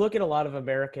 If you look at a lot of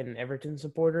American Everton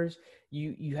supporters,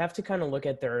 you have to kind of look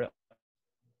at their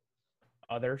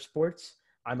other sports.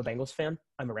 I'm a Bengals fan.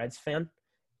 I'm a Reds fan.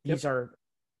 The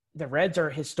Reds are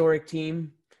a historic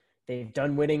team. They've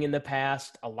done winning in the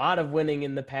past, a lot of winning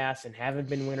in the past, and haven't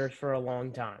been winners for a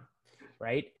long time,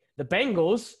 right? The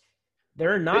Bengals,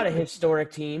 they're not a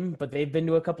historic team, but they've been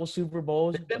to a couple Super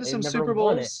Bowls. They've been to some Super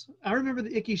Bowls. I remember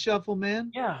the Icky Shuffle,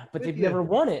 man. Yeah, but they've never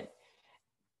won it.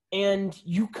 And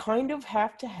you kind of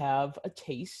have to have a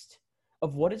taste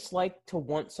of what it's like to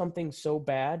want something so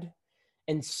bad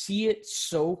and see it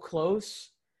so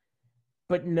close,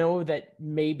 but know that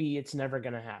maybe it's never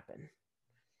going to happen.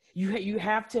 You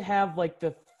have to have like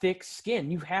the thick skin.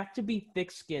 You have to be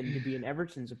thick-skinned to be an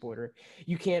Everton supporter.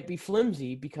 You can't be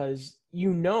flimsy because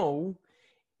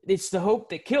it's the hope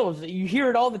that kills. You hear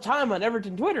it all the time on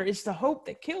Everton Twitter. It's the hope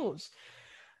that kills.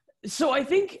 So I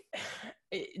think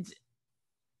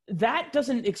that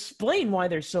doesn't explain why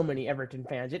there's so many Everton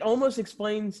fans. It almost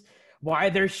explains why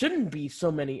there shouldn't be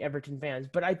so many Everton fans.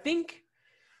 But I think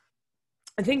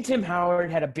Tim Howard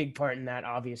had a big part in that.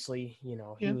 Obviously, him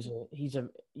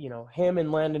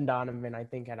and Landon Donovan, I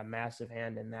think, had a massive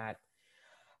hand in that.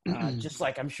 Just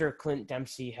like I'm sure Clint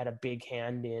Dempsey had a big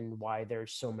hand in why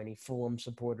there's so many Fulham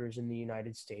supporters in the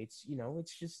United States.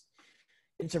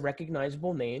 It's a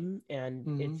recognizable name,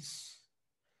 and it's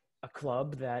a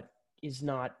club that is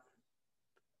not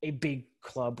a big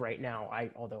club right now.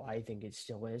 Although I think it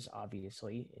still is,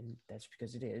 obviously, and that's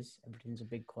because it is. Everton's a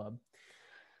big club.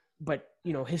 But,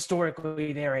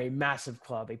 historically, they're a massive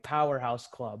club, a powerhouse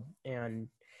club. And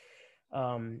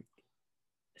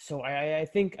so I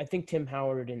think Tim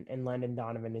Howard and Landon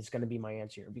Donovan is going to be my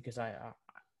answer because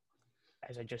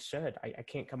as I just said, I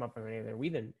can't come up with any other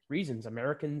reasons.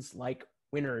 Americans like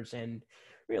winners, and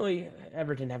really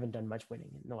Everton haven't done much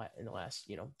winning in the last,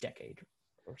 decade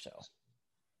or so.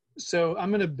 So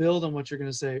I'm going to build on what you're going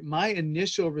to say. My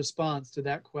initial response to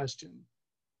that question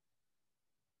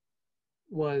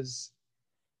was,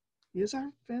 is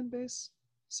our fan base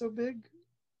so big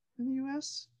in the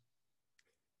U.S.?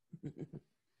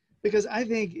 Because I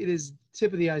think it is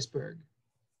tip of the iceberg.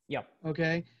 Yep.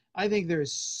 Okay? I think there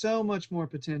is so much more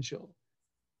potential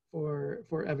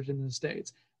for Everton in the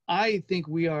States. I think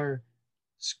we are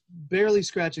barely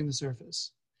scratching the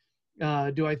surface.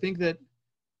 Do I think that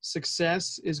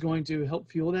success is going to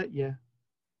help fuel that? Yeah,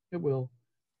 it will.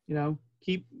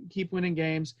 Keep winning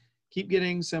games. Keep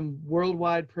getting some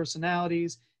worldwide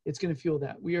personalities. It's going to fuel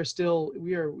that.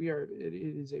 It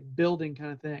is a building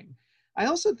kind of thing. I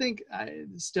also think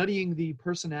studying the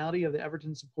personality of the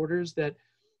Everton supporters that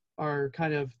are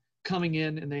kind of coming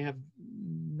in and they're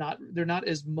not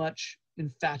as much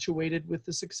infatuated with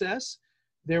the success.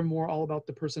 They're more all about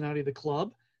the personality of the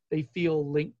club. They feel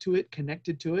linked to it,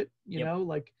 connected to it,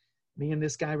 like me and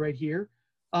this guy right here.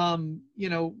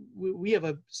 We have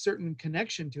a certain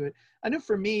connection to it. I know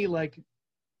for me, like,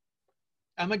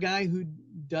 I'm a guy who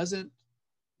doesn't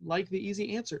like the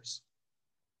easy answers.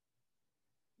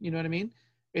 You know what I mean?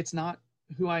 It's not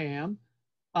who I am.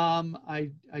 I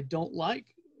don't like,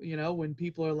 when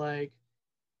people are like,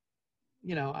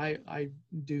 I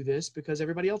do this because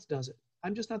everybody else does it.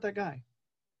 I'm just not that guy.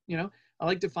 I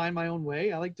like to find my own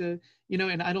way. I like to,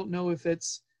 and I don't know if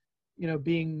it's,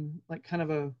 being like kind of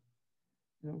a,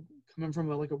 coming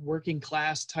from a working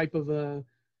class type of a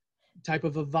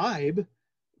vibe,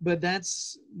 but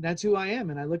that's who I am.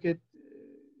 And I look at,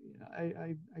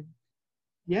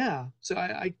 so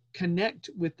I connect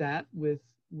with that, with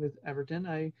Everton.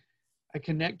 I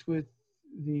connect with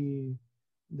the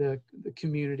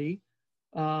community.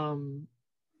 And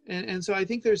so I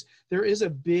think there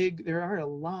are a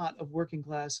lot of working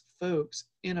class folks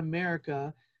in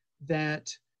America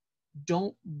that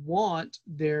don't want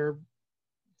their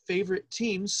favorite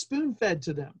team spoon-fed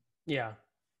to them. Yeah.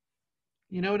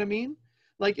 You know what I mean?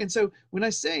 And so when I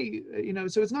say,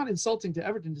 so it's not insulting to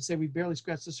Everton to say we barely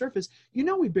scratched the surface.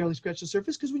 We barely scratched the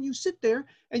surface because when you sit there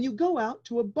and you go out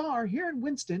to a bar here in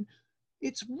Winston,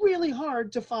 it's really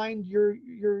hard to find your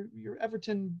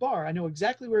Everton bar. I know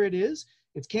exactly where it is.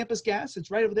 It's Campus Gas.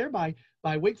 It's right over there by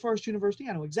Wake Forest University.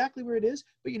 I know exactly where it is.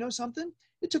 But you know something?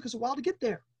 It took us a while to get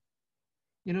there.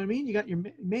 You know what I mean? You got your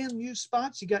Man U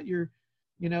spots. You got your,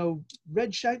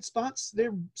 red shite spots.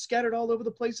 They're scattered all over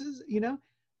the places,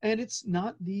 and it's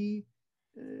not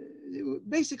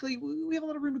basically we have a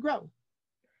lot of room to grow.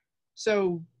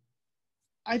 So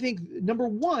I think, number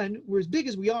one, we're as big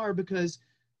as we are because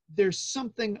there's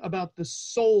something about the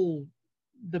soul,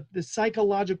 the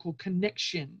psychological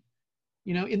connection,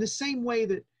 in the same way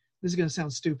that, this is going to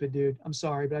sound stupid, dude. I'm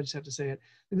sorry, but I just have to say it.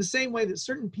 In the same way that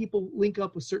certain people link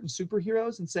up with certain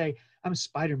superheroes and say, I'm a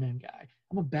Spider-Man guy.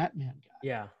 I'm a Batman guy.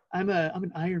 Yeah. I'm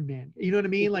an Iron Man. You know what I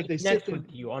mean? Like they sit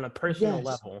with you on a personal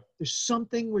level. There's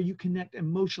something where you connect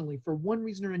emotionally for one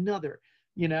reason or another,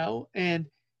 and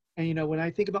when I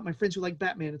think about my friends who like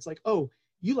Batman, it's like, oh,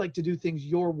 you like to do things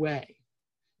your way.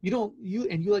 You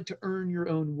like to earn your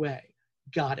own way.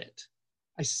 Got it.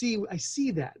 I see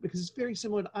that because it's very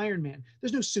similar to Iron Man.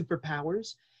 There's no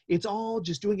superpowers. It's all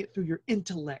just doing it through your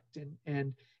intellect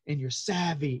and your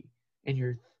savvy and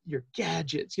your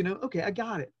gadgets, okay, I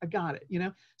got it,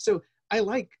 So I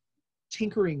like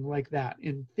tinkering like that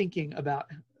and thinking about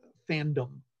fandom.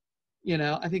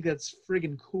 I think that's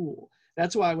friggin' cool.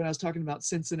 That's why when I was talking about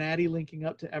Cincinnati linking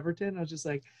up to Everton, I was just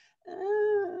like,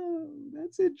 oh,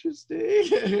 that's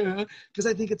interesting. Because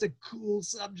I think it's a cool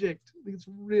subject. I think it's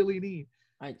really neat.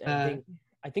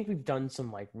 I think we've done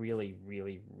some like really,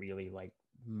 really, really like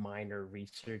minor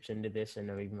research into this, and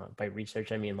even by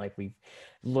research I mean like we've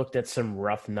looked at some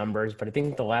rough numbers. But I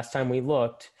think the last time we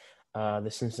looked, the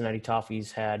Cincinnati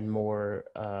Toffees had more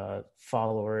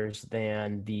followers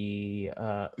than the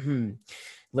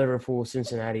Liverpool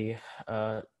Cincinnati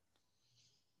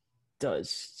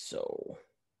does. So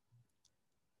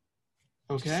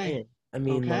Okay. I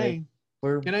mean, like,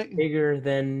 we're bigger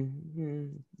than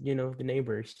the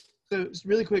neighbors. So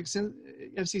really quick,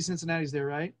 FC Cincinnati's there,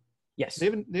 right? Yes. They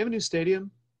have a new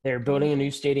stadium. They're building a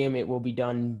new stadium. It will be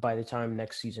done by the time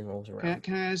next season rolls around.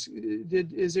 Can I ask,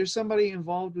 is there somebody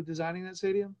involved with designing that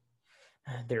stadium?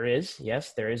 There is.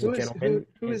 Yes, there is a gentleman.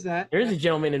 Who is that? There is a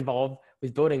gentleman involved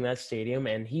with building that stadium,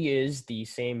 and he is the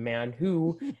same man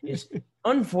who is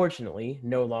unfortunately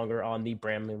no longer on the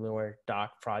Bramley-Moore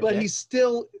Dock project. But he's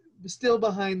still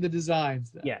behind the designs,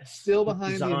 though. Yes. Still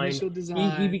behind the initial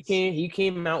design. He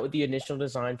came out with the initial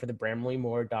design for the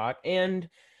Bramley-Moore Dock, and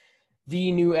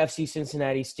the new FC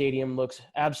Cincinnati Stadium looks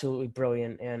absolutely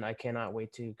brilliant, and I cannot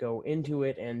wait to go into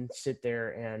it and sit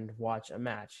there and watch a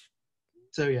match.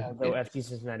 So, yeah. Although FC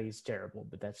Cincinnati is terrible,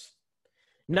 but that's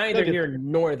neither here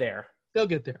nor there. They'll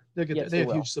get there. They'll get there. They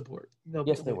have huge support.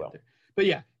 Yes, they will. But,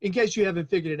 yeah, in case you haven't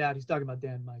figured it out, he's talking about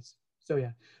Dan Mice. So,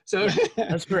 yeah. So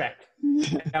that's correct.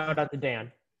 Shout out to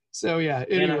Dan. So, yeah.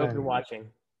 Dan, anyway. I hope you're watching.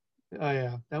 Oh,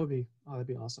 yeah. That'd be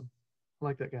awesome. I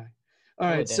like that guy. All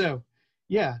right. So,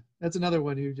 yeah, that's another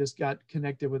one who just got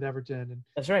connected with Everton and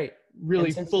that's right.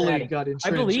 Really fully got entrenched.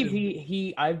 I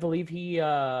believe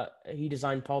he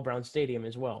designed Paul Brown Stadium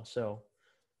as well. So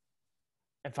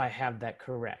if I have that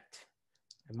correct,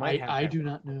 I do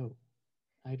not know.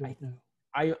 I don't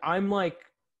know. I'm like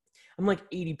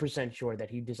 80% sure that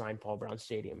he designed Paul Brown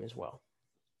Stadium as well.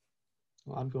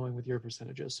 Well, I'm going with your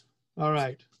percentages. All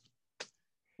right.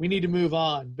 We need to move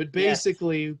on. But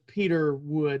basically, yes. Peter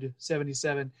Wood,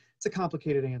 77, it's a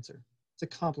complicated answer. It's a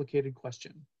complicated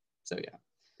question. So, yeah.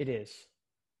 It is.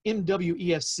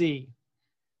 MWEFC.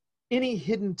 Any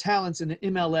hidden talents in the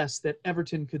MLS that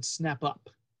Everton could snap up?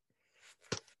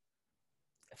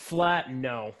 Flat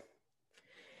no.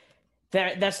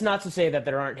 That's not to say that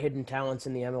there aren't hidden talents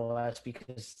in the MLS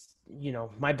because,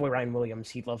 my boy Ryan Williams,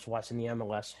 he loves watching the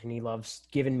MLS and he loves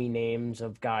giving me names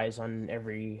of guys on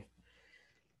every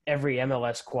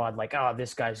MLS squad, like, oh,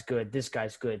 this guy's good, this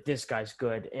guy's good, this guy's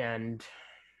good. And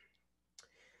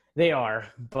they are,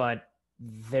 but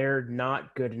they're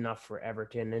not good enough for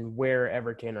Everton and where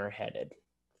Everton are headed.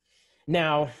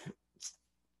 Now,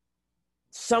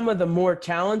 some of the more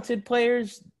talented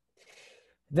players,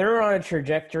 they're on a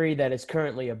trajectory that is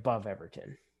currently above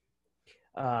Everton.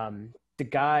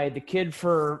 The kid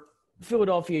for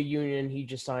Philadelphia Union, he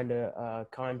just signed a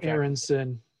contract.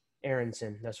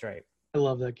 Aronson, that's right. I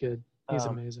love that kid. He's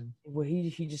amazing. Well,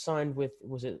 he just signed with,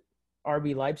 was it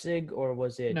RB Leipzig or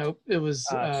was it? No, it was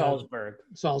Salzburg.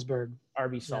 Salzburg.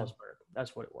 RB Salzburg. Yeah.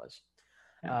 That's what it was.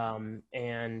 Yeah.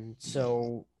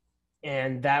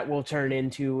 And that will turn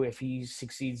into, if he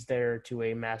succeeds there, to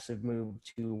a massive move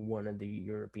to one of the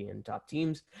European top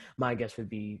teams. My guess would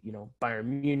be, Bayern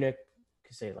Munich,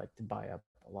 because they like to buy up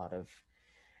a lot of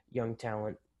young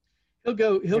talent. He'll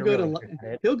go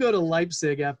to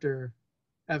Leipzig after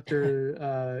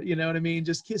you know what I mean?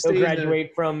 Just stay. He'll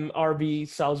graduate from RB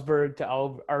Salzburg to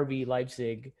RB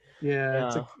Leipzig.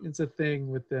 Yeah, it's a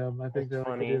thing with them. I think they'll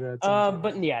do that.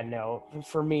 But yeah, no.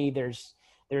 For me, there's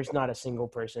not a single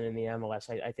person in the MLS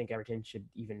I think Everton should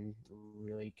even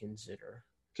really consider.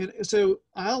 So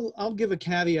I'll give a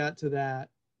caveat to that.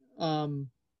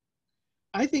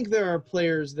 I think there are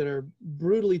players that are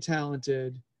brutally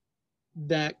talented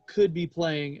that could be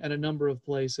playing at a number of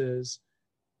places.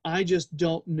 I just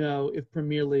don't know if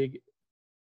Premier League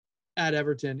at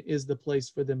Everton is the place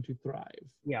for them to thrive.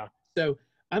 Yeah. So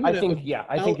I think you're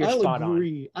spot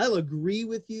on. I'll agree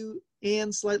with you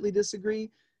and slightly disagree,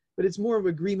 but it's more of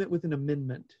agreement with an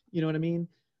amendment. You know what I mean?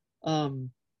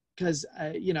 Because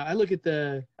I look at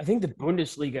I think the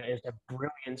Bundesliga is a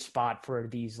brilliant spot for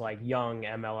these like young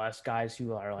MLS guys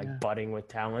who are budding with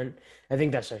talent. I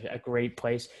think that's a great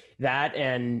place. That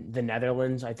and the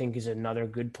Netherlands, I think, is another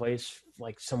good place,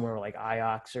 like somewhere like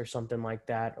Ajax or something like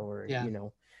that, or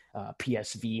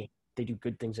PSV. They do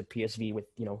good things at PSV with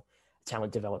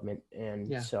talent development,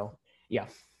 and so yeah.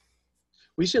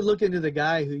 We should look into the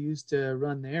guy who used to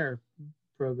run their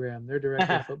program, their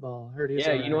director of football. I heard he's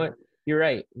you know what? You're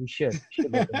right. We should.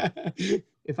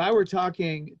 If I were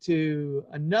talking to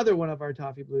another one of our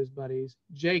Toffee Blues buddies,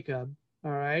 Jacob,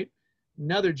 all right,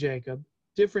 another Jacob,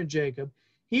 different Jacob,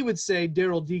 he would say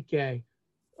Daryl Dike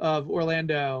of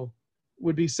Orlando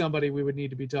would be somebody we would need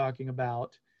to be talking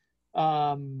about.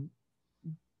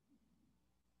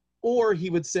 Or he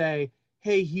would say,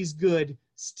 hey, he's good,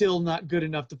 still not good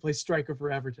enough to play striker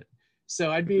for Everton.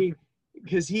 So I'd be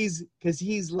because he's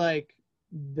like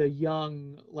the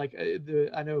young, like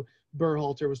I know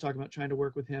Berhalter was talking about trying to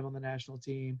work with him on the national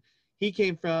team. He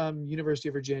came from University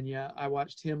of Virginia. I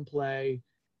watched him play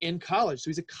in college. So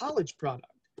he's a college product.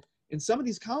 And some of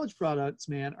these college products,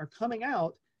 man, are coming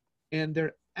out and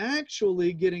they're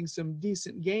actually getting some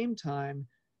decent game time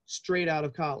straight out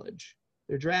of college.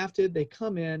 They're drafted, they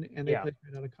come in, and they play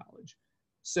straight out of college.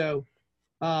 So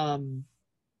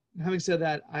having said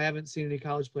that, I haven't seen any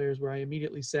college players where I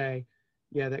immediately say,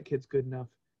 yeah, that kid's good enough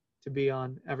to be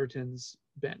on Everton's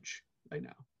bench right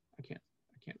now. I can't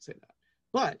say that.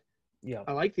 But yeah,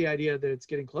 I like the idea that it's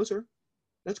getting closer.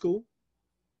 That's cool.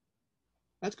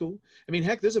 That's cool. I mean,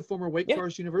 heck, there's a former Wake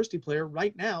Forest University player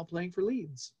right now playing for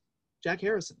Leeds, Jack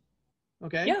Harrison.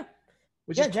 Okay. Yeah.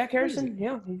 Jack crazy. Harrison.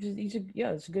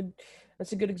 Yeah,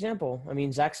 that's a good example. I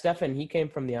mean, Zach Steffen, he came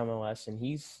from the MLS, and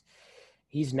he's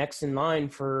next in line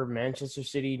for Manchester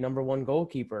City #1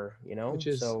 goalkeeper. You know, which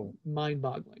is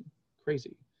mind-boggling,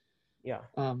 crazy. Yeah.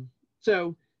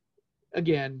 So,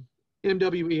 again,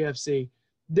 MWEFC,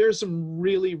 there's some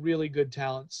really, really good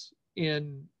talents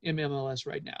in MLS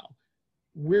right now.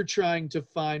 We're trying to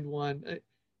find one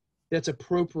that's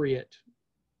appropriate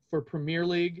for Premier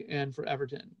League and for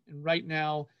Everton. And right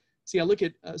now, see, I look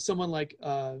at someone like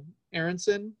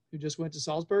Aronson, who just went to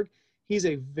Salzburg. He's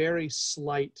a very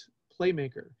slight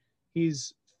playmaker.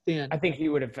 He's thin. I think he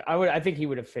would have. I think he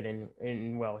would have fit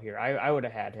in well here. I would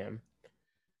have had him.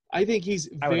 I think he's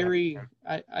very.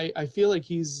 I feel like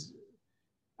he's.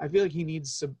 I feel like he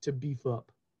needs to beef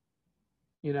up.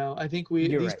 You know, I think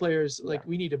these players, like,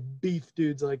 we need to beef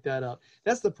dudes like that up.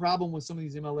 That's the problem with some of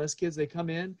these MLS kids. They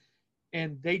come in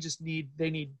and they just need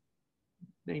to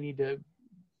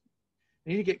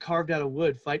get carved out of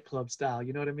wood, Fight Club style.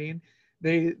 You know what I mean?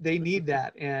 They need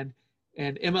that. And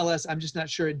MLS, I'm just not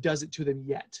sure it does it to them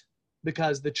yet,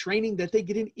 because the training that they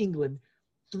get in England,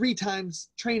 3 times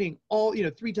training,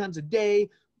 3 times a day,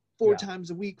 4 times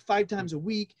a week, 5 times a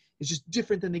week, is just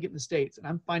different than they get in the States. And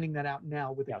I'm finding that out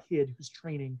now with a kid who's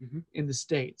training in the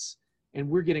States. And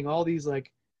we're getting all these,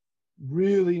 like,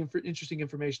 really interesting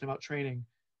information about training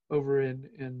over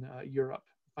in Europe,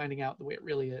 finding out the way it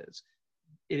really is.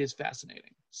 It is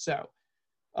fascinating. So,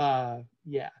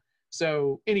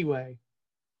 So anyway,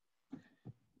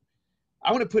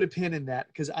 I want to put a pin in that,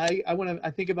 because I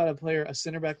think about a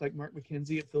center back like Mark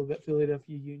McKenzie at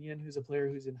Philadelphia Union, who's a player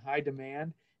who's in high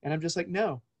demand. And I'm just like,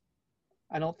 no,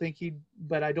 I don't think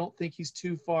he's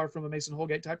too far from a Mason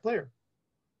Holgate type player.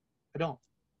 I don't.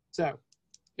 So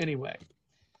anyway,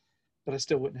 but I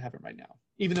still wouldn't have him right now,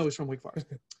 even though he's from Wake Forest.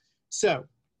 So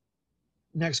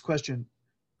next question.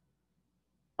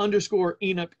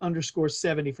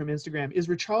 _Enoch_70 from Instagram. Is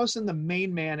Richarlison the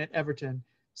main man at Everton,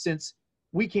 since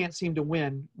we can't seem to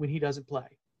win when he doesn't play?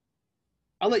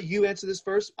 I'll let you answer this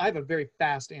first. I have a very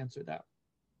fast answer, though.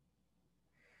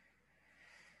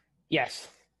 Yes,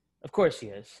 of course he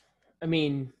is. I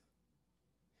mean,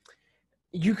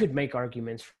 you could make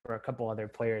arguments for a couple other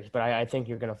players, but I think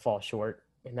you're going to fall short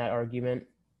in that argument.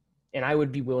 And I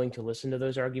would be willing to listen to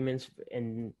those arguments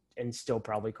and still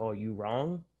probably call you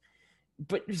wrong.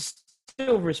 But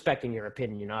still respecting your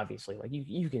opinion, obviously. Like,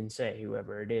 you can say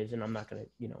whoever it is, and I'm not going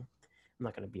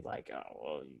to be like, oh,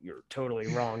 well, you're totally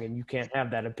wrong and you can't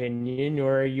have that opinion,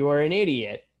 or you're an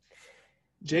idiot.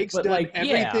 Jake's done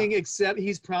everything except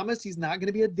he's promised he's not going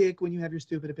to be a dick when you have your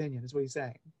stupid opinion, is what he's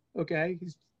saying. Okay?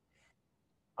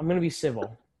 I'm going to be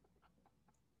civil.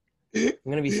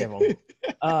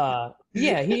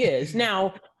 Yeah, he is.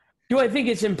 Now, do I think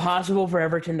it's impossible for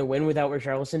Everton to win without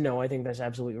Richarlison? No, I think that's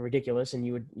absolutely ridiculous. And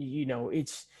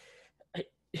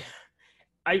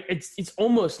it's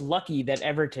almost lucky that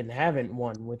Everton haven't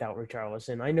won without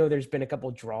Richarlison. I know there's been a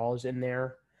couple draws in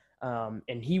there,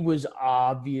 and he was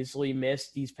obviously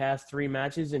missed these past 3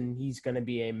 matches, and he's going to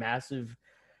be a massive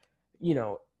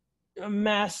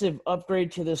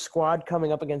upgrade to the squad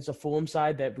coming up against a Fulham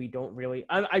side that we don't really –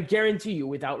 I guarantee you,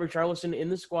 without Richarlison in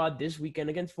the squad this weekend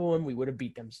against Fulham, we would have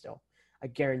beat them still. I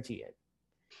guarantee it,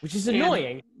 which is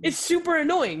annoying. It's super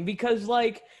annoying because,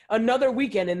 like, another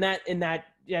weekend in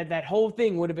that whole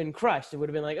thing would have been crushed. It would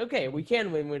have been like, okay, we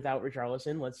can win without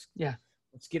Richarlison. Let's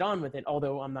get on with it.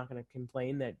 Although I'm not going to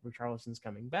complain that Richarlison's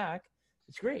coming back.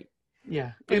 It's great.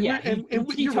 Yeah, But and yeah, you're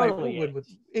right. We'll totally win with,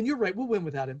 and you're right. We'll win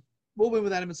without him. We'll win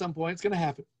without him at some point. It's going to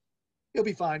happen. He'll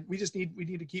be fine. We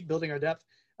need to keep building our depth.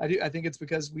 I think it's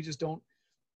because we just don't.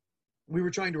 We were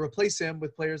trying to replace him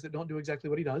with players that don't do exactly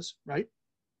what he does, right?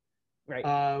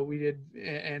 Right. We did,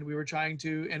 and we were trying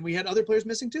to, and we had other players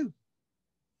missing too,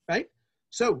 right?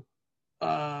 So,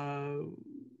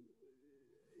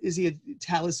 is he a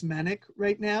talismanic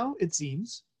right now? It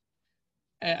seems.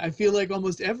 I feel like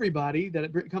almost everybody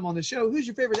that come on the show, who's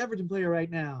your favorite Everton player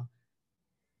right now?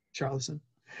 Charlison.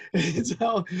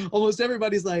 So almost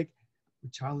everybody's like,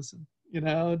 Charlison, doing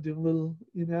a little,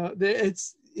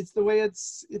 it's the way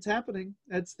it's happening.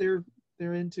 They're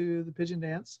into the pigeon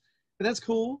dance, and that's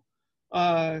cool.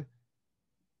 But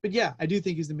yeah, I do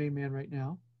think he's the main man right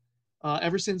now.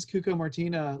 Ever since Cuco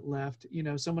Martina left,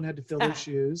 someone had to fill their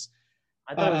shoes.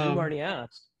 I thought it was you already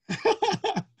asked.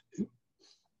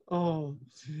 Oh,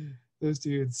 those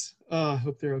dudes. I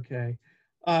hope they're okay.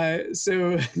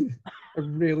 So I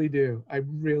really do. I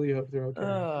really hope they're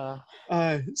okay.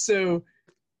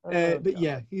 But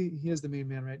yeah, he is the main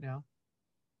man right now.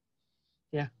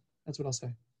 Yeah, that's what I'll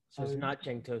say. So it's not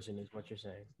Cenk Tosun, is what you're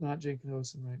saying. Not Cenk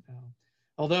Tosun right now.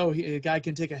 Although a guy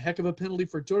can take a heck of a penalty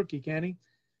for Turkey, can he?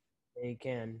 He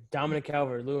can. Dominic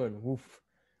Calvert-Lewin. Woof.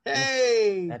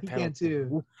 Hey, that he penalty. can too.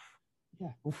 Woof.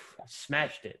 Yeah. Woof. I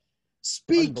smashed it.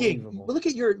 Speaking, look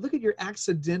at your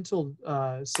accidental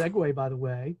segue. By the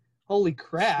way, holy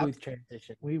crap! Smooth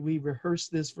transition. We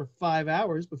rehearsed this for 5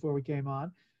 hours before we came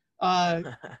on.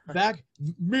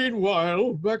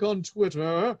 Meanwhile, back on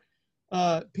Twitter,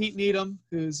 Pete Needham,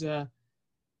 who's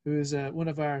one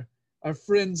of our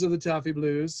friends of the Toffee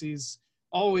Blues. He's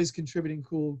always contributing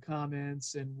cool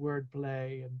comments and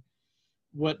wordplay and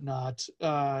whatnot.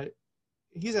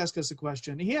 He's asked us a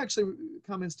question. He actually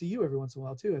comments to you every once in a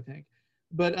while too, I think.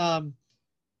 But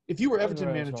if you were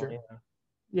Everton manager,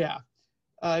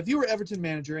 if you were Everton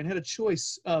manager and had a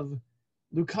choice of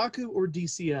Lukaku or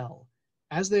DCL,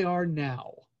 as they are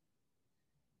now,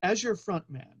 as your front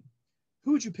man,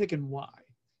 who would you pick and why?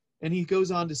 And he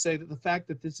goes on to say that the fact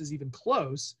that this is even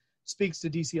close speaks to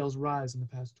DCL's rise in the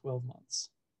past 12 months.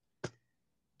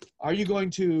 What are you going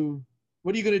to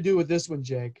do with this one,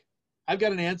 Jake? I've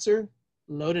got an answer.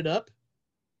 Loaded up,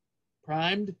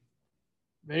 primed,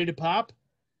 ready to pop.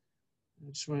 I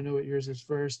just want to know what yours is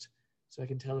first, so I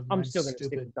can tell if I'm mine's still going to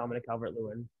stupid. stick with Dominic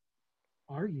Calvert-Lewin.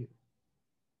 Are you?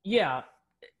 Yeah,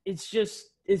 it's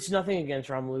nothing against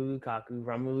Romelu Lukaku.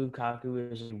 Romelu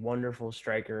Lukaku is a wonderful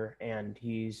striker, and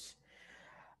he's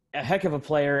a heck of a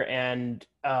player. And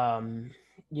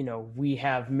we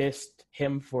have missed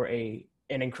him for an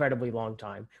incredibly long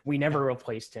time. We never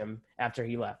replaced him after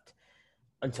he left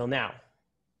until now.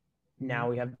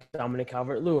 Now we have Dominic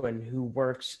Calvert-Lewin, who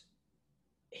works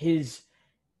his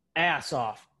ass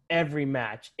off every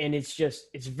match. And it's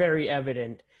very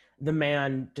evident the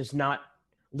man does not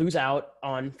lose out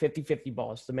on 50-50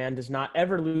 balls. The man does not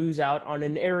ever lose out on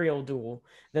an aerial duel.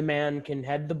 The man can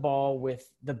head the ball with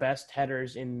the best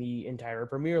headers in the entire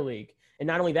Premier League. And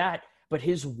not only that, but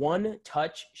his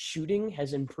one-touch shooting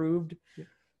has improved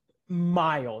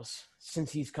miles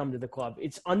since he's come to the club.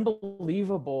 It's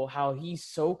unbelievable how he's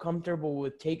so comfortable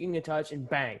with taking a touch and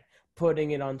bang,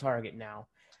 putting it on target now.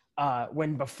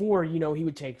 When before, he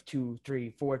would take 2, 3,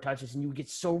 4 touches and you would get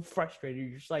so frustrated.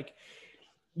 You're just like,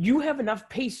 you have enough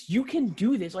pace. You can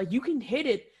do this. Like, you can hit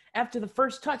it after the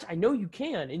first touch. I know you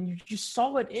can. And you just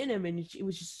saw it in him. And it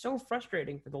was just so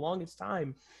frustrating for the longest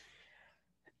time.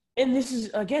 And this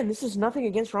is nothing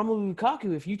against Romelu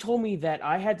Lukaku. If you told me that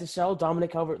I had to sell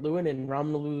Dominic Calvert-Lewin and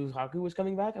Romelu Lukaku was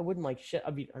coming back, I wouldn't like shit.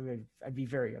 I'd be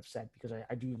very upset because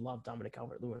I do love Dominic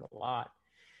Calvert-Lewin a lot.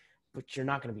 But you're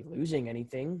not going to be losing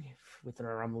anything with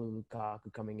Romelu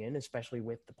Lukaku coming in, especially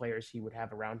with the players he would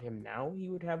have around him now. He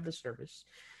would have the service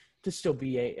to still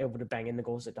be able to bang in the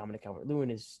goals that Dominic Calvert-Lewin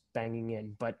is banging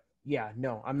in. But yeah,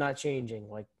 no, I'm not changing.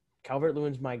 Like,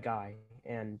 Calvert-Lewin's my guy,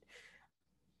 and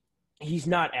he's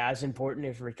not as important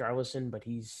as Richarlison, but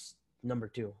he's number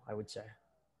 2, I would say.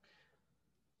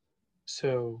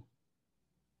 So,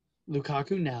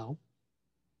 Lukaku now,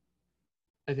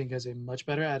 I think, has a much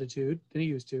better attitude than he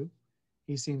used to.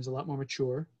 He seems a lot more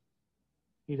mature.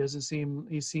 He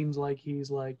seems like he's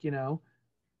like, he's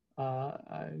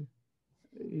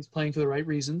playing for the right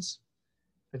reasons.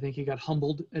 I think he got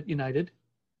humbled at United,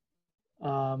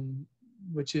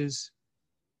 which is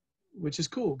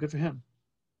cool. Good for him.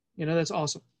 That's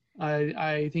awesome.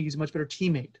 I think he's a much better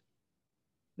teammate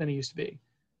than he used to be.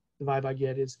 The vibe I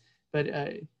get is, but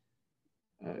I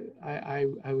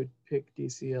would pick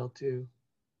DCL too.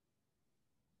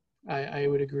 I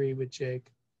would agree with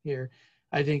Jake here.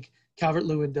 I think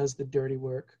Calvert-Lewin does the dirty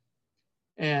work.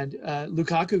 And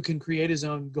Lukaku can create his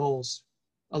own goals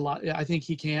a lot. I think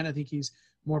he can. I think he's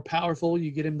more powerful.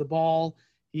 You get him the ball.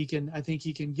 I think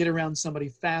he can get around somebody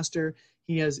faster.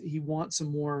 He wants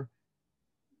some more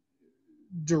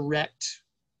direct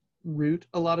route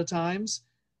a lot of times.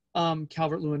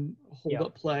 Calvert-Lewin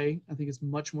hold-up play, I think, is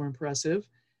much more impressive.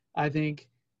 I think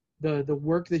the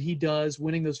work that he does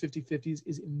winning those 50-50s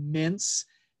is immense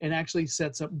and actually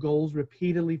sets up goals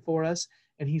repeatedly for us,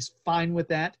 and he's fine with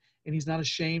that, and he's not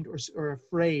ashamed or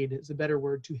afraid, is a better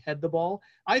word, to head the ball.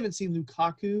 I haven't seen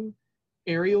Lukaku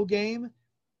aerial game,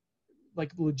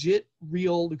 like legit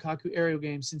real Lukaku aerial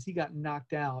game, since he got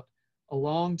knocked out a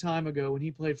long time ago when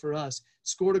he played for us,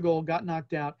 scored a goal, got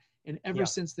knocked out, and ever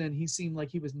since then he seemed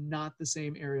like he was not the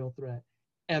same aerial threat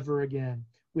ever again,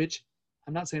 which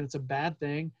I'm not saying it's a bad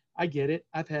thing. I get it.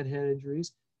 I've had head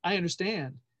injuries. I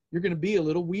understand. You're going to be a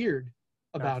little weird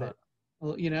about it.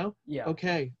 You know? Yeah.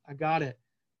 Okay, I got it.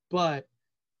 But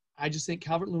I just think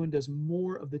Calvert-Lewin does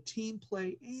more of the team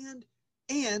play, and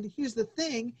here's the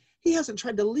thing, he hasn't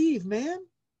tried to leave, man.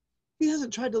 He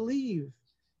hasn't tried to leave.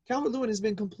 Calvert-Lewin has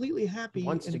been completely happy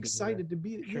and excited to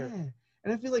be there. Sure. Yeah.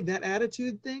 And I feel like that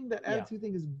attitude thing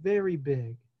is very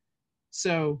big.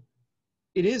 So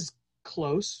it is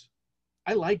close.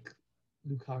 I like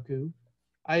Lukaku.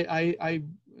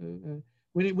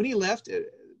 When he left,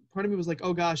 part of me was like,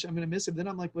 oh gosh, I'm going to miss him. Then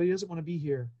I'm like, well, he doesn't want to be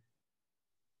here.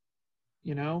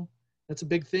 You know, that's a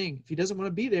big thing. If he doesn't want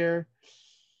to be there,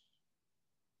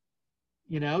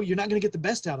 you know, you're not going to get the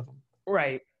best out of him.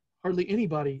 Right. Hardly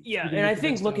anybody. Yeah, and I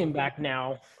think looking back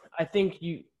now, I think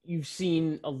you've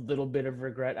seen a little bit of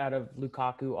regret out of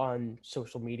Lukaku on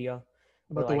social media.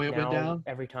 About the way it went down?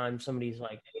 Every time somebody's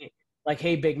like,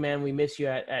 hey, big man, we miss you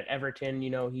at Everton.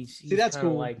 You know, he's that's kind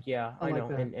of cool. like, yeah, I know.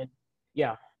 That. And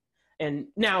yeah. And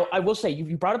now I will say,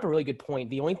 you brought up a really good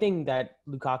point. The only thing that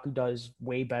Lukaku does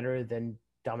way better than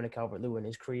Dominic Calvert-Lewin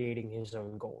is creating his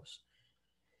own goals.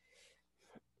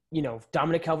 You know,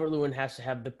 Dominic Calvert-Lewin has to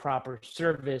have the proper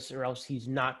service or else he's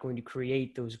not going to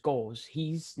create those goals.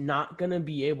 He's not going to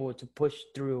be able to push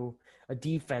through a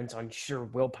defense on sheer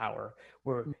willpower,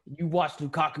 where you watch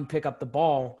Lukaku pick up the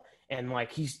ball and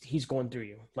like he's going through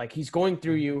you. Like he's going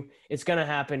through you. It's going to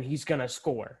happen. He's going to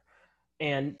score.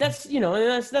 And that's, you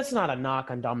know, that's not a knock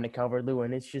on Dominic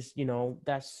Calvert-Lewin. It's just, you know,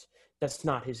 that's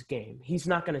not his game. He's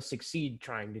not going to succeed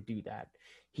trying to do that.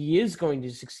 He is going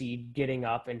to succeed getting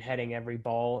up and heading every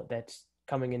ball that's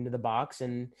coming into the box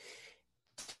and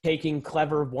taking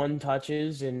clever one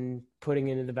touches and putting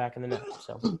it in the back of the net.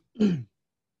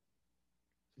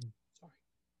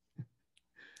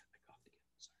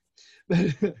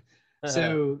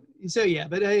 So, so yeah,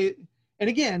 but and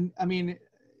again, I mean,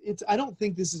 I don't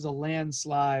think this is a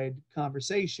landslide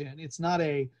conversation. It's not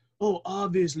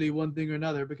obviously one thing or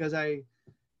another, because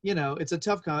it's a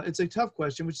tough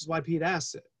question, which is why Pete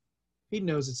asks it. Pete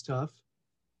knows it's tough.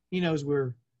 He knows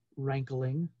we're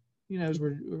rankling. He knows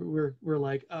we're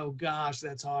like, oh gosh,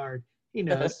 that's hard. He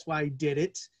knows that's why he did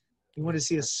it. He wanted to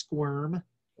see us squirm.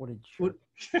 What a jerk.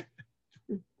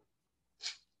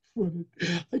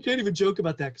 I can't even joke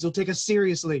about that because he'll take us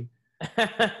seriously.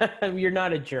 You're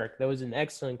not a jerk. That was an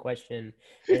excellent question,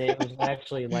 and it was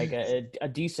actually like a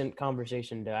decent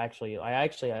conversation to actually. I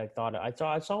saw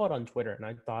it on Twitter, and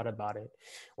I thought about it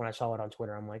when I saw it on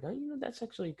Twitter. I'm like, oh, that's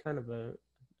actually kind of a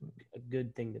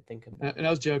good thing to think about. And I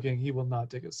was joking. He will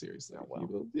not take us seriously. Oh,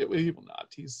 well. He will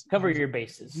not. Cover your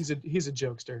bases. He's a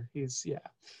jokester.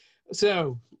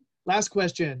 So, last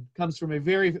question comes from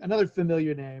another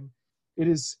familiar name. It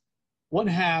is one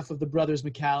half of the brothers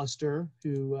McAllister,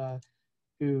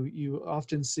 who you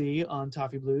often see on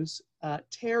Toffee Blues.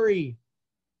 Terry.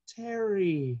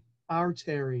 Terry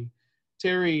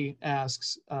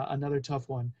asks another tough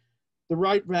one. The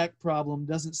right back problem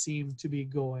doesn't seem to be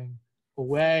going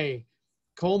away.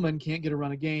 Coleman can't get a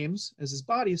run of games as his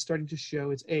body is starting to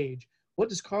show its age. What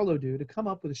does Carlo do to come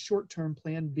up with a short-term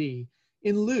plan B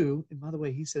in lieu, and by the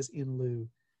way, he says in lieu.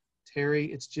 Terry,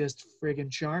 it's just friggin'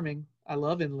 charming. I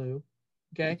love in lieu.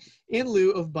 Okay? In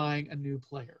lieu of buying a new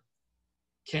player.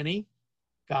 Kenny,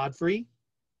 Godfrey,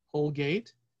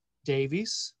 Holgate,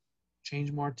 Davies,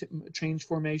 change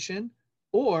formation,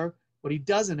 or what he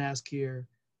doesn't ask here,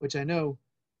 which I know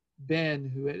Ben,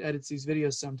 who edits these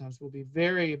videos sometimes, will be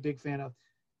a big fan of.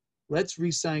 Let's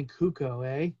re-sign Kuko,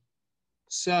 eh?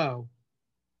 So.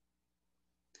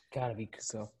 Gotta be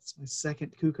Kuko. It's my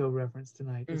second Kuko reference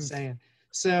tonight, just saying.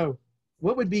 So,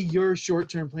 what would be your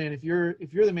short-term plan? If you're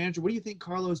the manager, what do you think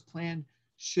Carlo's plan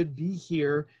should be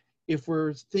here if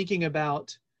we're thinking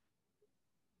about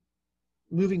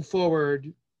moving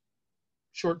forward,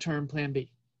 short-term plan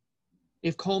B?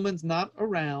 If Coleman's not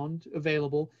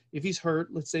available, if he's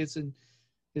hurt, let's say it's in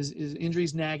His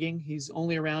injury's nagging. He's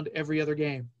only around every other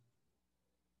game.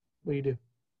 What do you do?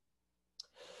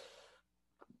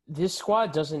 This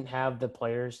squad doesn't have the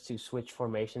players to switch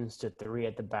formations to 3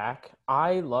 at the back.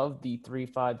 I love the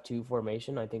 3-5-2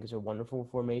 formation. I think it's a wonderful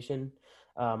formation.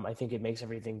 I think it makes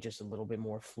everything just a little bit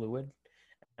more fluid.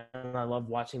 And I love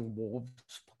watching Wolves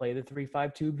play the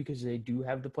 3-5-2 because they do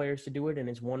have the players to do it, and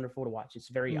it's wonderful to watch. It's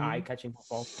very eye-catching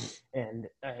football, and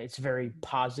it's very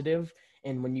positive.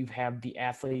 And when you have the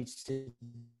athletes to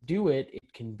do it,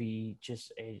 it can be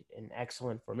just an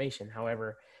excellent formation.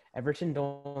 However, Everton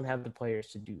don't have the players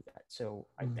to do that. So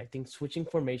I think switching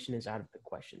formation is out of the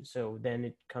question. So then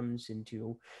it comes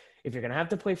into, if you're going to have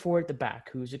to play 4 at the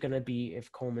back, who's it going to be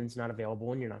if Coleman's not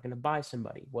available and you're not going to buy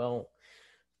somebody? Well,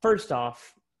 first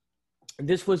off,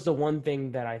 this was the one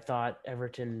thing that I thought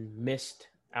Everton missed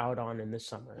out on in the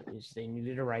summer is they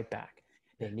needed a right back.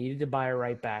 They needed to buy a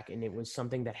right back, and it was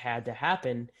something that had to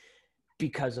happen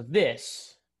because of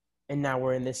this. And now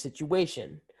we're in this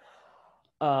situation.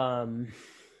 I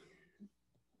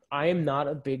am not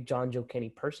a big Jonjoe Kenny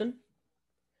person.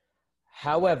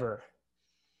 However,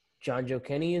 Jonjoe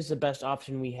Kenny is the best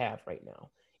option we have right now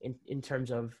in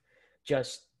terms of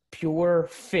just pure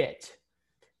fit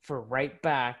for right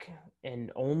back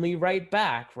and only right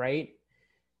back, right?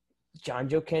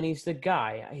 Jonjoe Kenny's the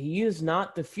guy. He is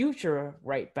not the future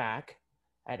right back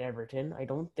at Everton, I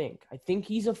don't think. I think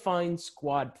he's a fine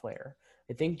squad player.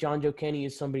 I think Jonjoe Kenny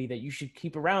is somebody that you should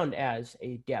keep around as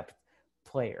a depth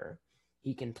player.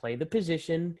 He can play the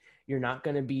position. You're not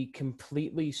going to be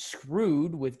completely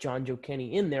screwed with Jonjoe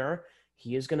Kenny in there.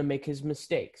 He is going to make his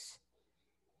mistakes.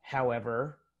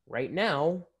 However, right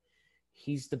now,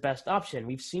 he's the best option.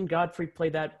 We've seen Godfrey play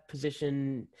that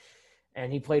position,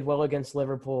 and he played well against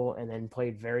Liverpool and then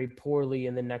played very poorly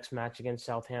in the next match against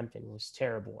Southampton. It was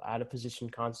terrible. Out of position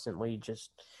constantly, just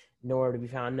nowhere to be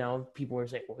found. Now, people were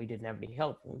saying, well, he didn't have any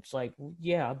help. It's like, well,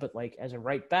 yeah, but like as a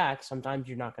right back, sometimes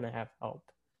you're not going to have help.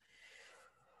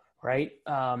 Right?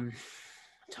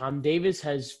 Tom Davis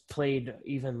has played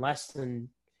even less than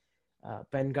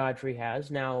Ben Godfrey has.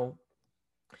 Now,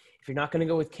 if you're not going to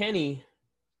go with Kenny,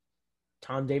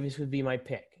 Tom Davis would be my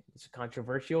pick. It's a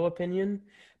controversial opinion,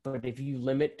 but if you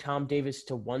limit Tom Davis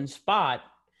to one spot,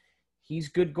 he's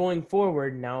good going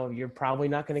forward. Now, you're probably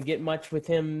not going to get much with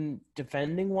him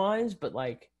defending-wise, but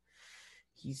like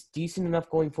he's decent enough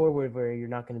going forward where you're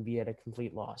not going to be at a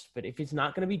complete loss. But if it's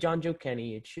not going to be Jonjoe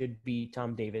Kenny, it should be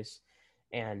Tom Davis,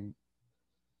 and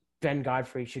Ben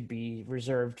Godfrey should be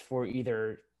reserved for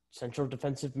either central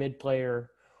defensive mid player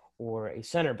or a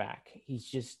center back. He's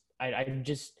just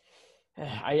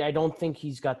I don't think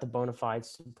he's got the bona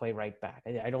fides to play right back.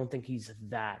 I don't think he's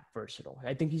that versatile.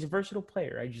 I think he's a versatile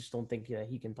player. I just don't think that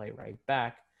he can play right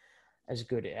back as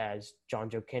good as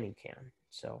Jonjoe Kenny can.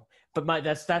 So, but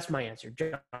that's my answer.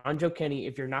 Jonjoe Kenny,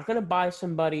 if you're not going to buy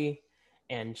somebody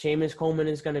and Seamus Coleman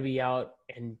is going to be out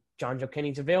and Jonjoe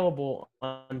Kenny's available,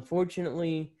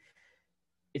 unfortunately,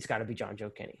 it's got to be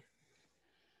Jonjoe Kenny.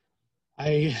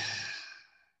 I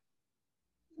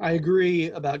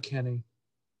agree about Kenny.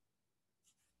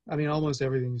 I mean, almost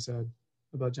everything you said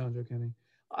about Jonjoe Kenny.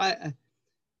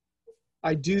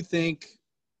 I do think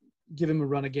give him a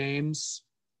run of games.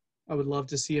 I would love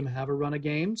to see him have a run of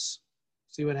games,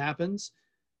 see what happens,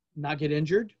 not get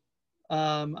injured.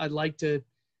 I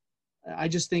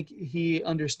just think he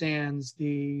understands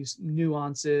these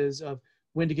nuances of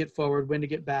when to get forward, when to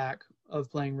get back,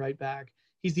 of playing right back.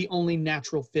 He's the only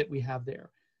natural fit we have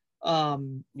there.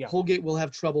 Holgate will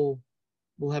have trouble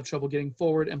getting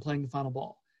forward and playing the final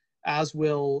ball, as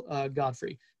will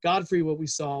Godfrey. Godfrey, what we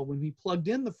saw when he plugged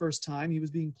in the first time, he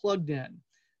was being plugged in.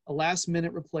 A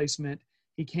last-minute replacement.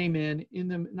 He came in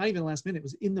not even last minute, it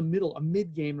was in the middle, a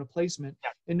mid-game replacement,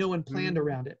 and no one planned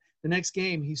around it. The next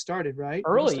game he started, right?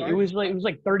 Early. It was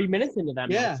like 30 minutes into that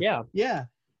match. Yeah.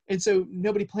 And so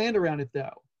nobody planned around it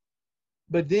though.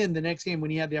 But then the next game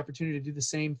when he had the opportunity to do the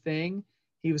same thing,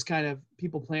 he was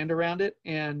people planned around it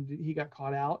and he got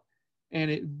caught out. And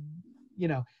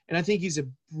and I think he's a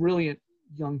brilliant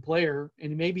young player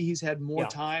and maybe he's had more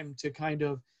time to kind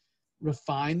of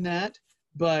refine that.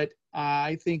 But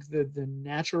I think that the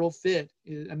natural fit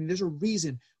is, there's a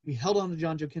reason we held on to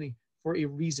Jonjoe Kenny for a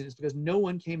reason. It's because no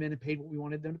one came in and paid what we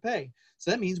wanted them to pay. So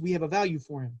that means we have a value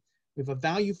for him. We have a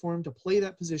value for him to play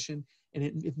that position,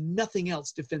 and if nothing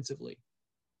else, defensively.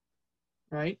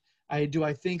 Right? I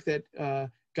think that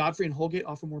Godfrey and Holgate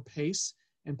offer more pace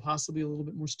and possibly a little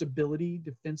bit more stability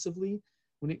defensively.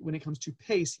 When it comes to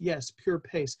pace, yes, pure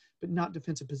pace, but not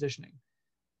defensive positioning.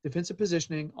 Defensive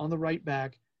positioning on the right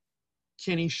back,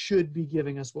 Kenny should be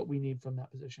giving us what we need from that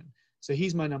position. So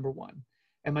he's my number one.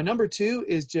 And my number two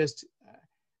is just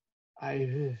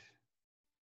At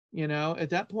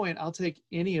that point, I'll take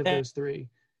any of those three.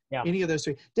 Yeah. Any of those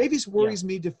three. Davies worries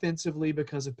me defensively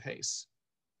because of pace.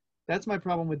 That's my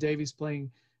problem with Davies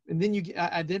playing. And then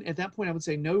then at that point, I would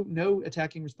say no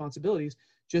attacking responsibilities.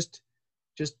 Just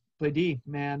play D,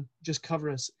 man. Just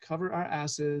cover our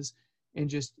asses, and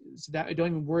just so that I don't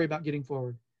even worry about getting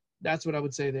forward. That's what I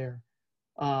would say there.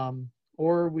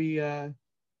 Or we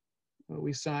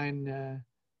sign a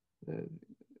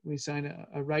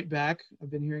right back. I've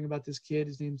been hearing about this kid.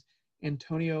 His name's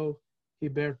Antonio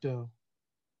Huberto,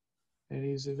 and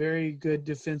he's a very good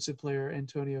defensive player.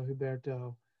 Antonio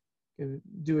Huberto can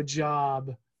do a job,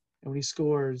 and when he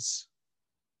scores,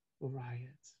 we'll riot.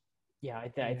 Yeah,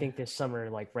 I think this summer,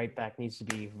 like, right back needs to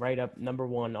be right up number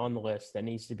one on the list. That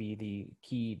needs to be the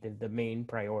key, the main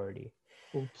priority.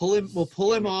 We'll pull him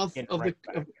off of the.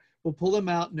 We'll pull him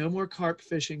out. No more carp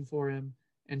fishing for him.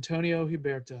 Antonio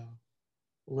Huberto.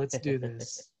 Let's do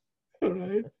this. All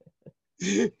right.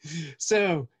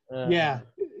 So yeah.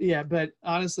 But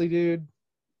honestly, dude,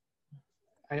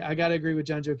 I gotta agree with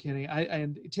John Joe Kenny.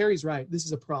 And Terry's right. This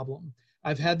is a problem.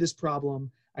 I've had this problem.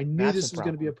 I knew this was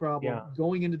going to be a problem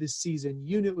going into this season.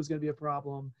 You knew it was going to be a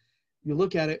problem. You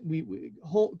look at it.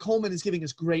 Coleman is giving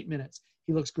us great minutes.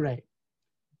 He looks great,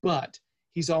 but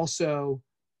he's also,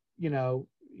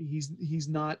 he's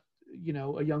not,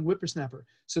 a young whippersnapper.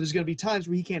 So there's going to be times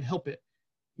where he can't help it.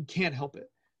 He can't help it.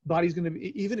 Body's going to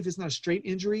be, even if it's not a straight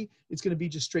injury, it's going to be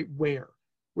just straight wear,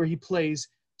 where he plays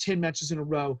 10 matches in a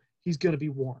row. He's going to be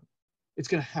worn. It's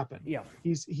going to happen. Yeah.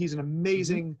 He's an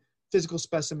amazing physical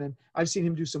specimen. I've seen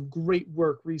him do some great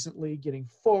work recently getting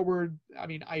forward. I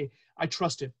mean, I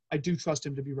trust him. I do trust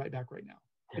him to be right back right now.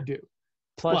 I do.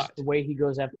 Plus, the way he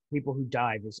goes after people who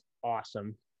dive is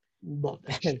awesome.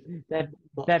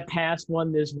 that past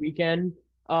one this weekend,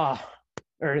 or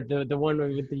the one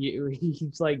with he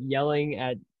keeps like yelling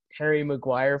at Harry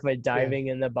Maguire for diving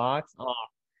in the box.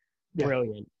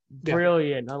 Brilliant.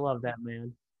 I love that,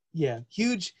 man. Yeah,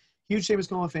 huge Seamus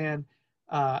Coleman fan.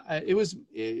 I'm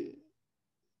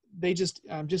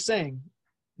just saying,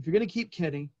 if you're going to keep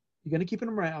Kenny, you're going to keep him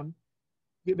around,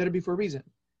 it better be for a reason.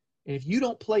 And if you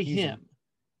don't play him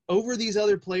over these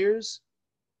other players,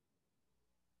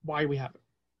 why do we have him?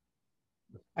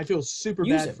 I feel super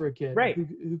bad for a kid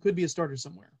who could be a starter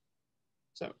somewhere.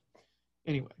 So,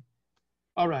 anyway.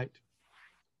 All right.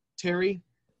 Terry,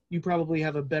 you probably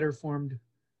have a better formed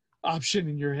option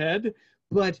in your head,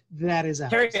 but that is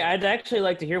out. Terry, I'd actually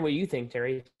like to hear what you think,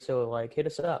 Terry. So, hit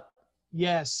us up.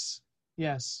 Yes.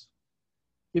 Give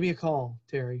me a call,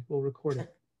 Terry. We'll record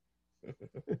it.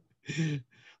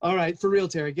 All right. For real,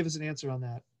 Terry, give us an answer on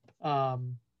that.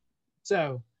 And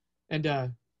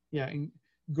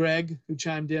Greg, who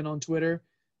chimed in on Twitter,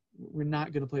 we're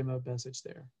not going to play Mo Besic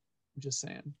there. I'm just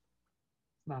saying.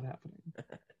 It's not happening.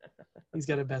 He's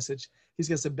got a message. He's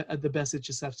got the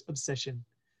Besic obsession.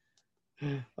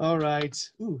 All right.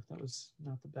 Ooh, that was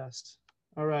not the best.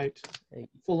 All right. Hey.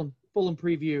 Fulham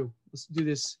preview. Let's do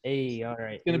this. Hey, all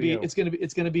right.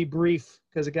 It's gonna be brief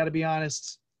because I got to be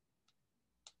honest.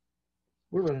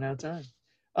 We're running out of time.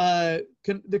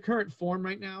 The current form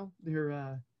right now,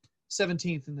 they're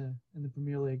 17th in the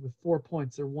Premier League with 4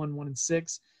 points. They're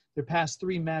 1-1-6. Their past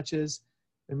 3 matches,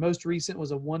 their most recent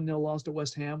was a 1-0 loss to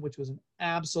West Ham, which was an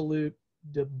absolute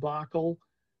debacle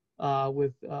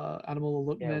with Ademola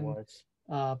Lookman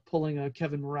pulling a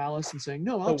Kevin Morales and saying,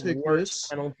 "No, I'll take the worst this."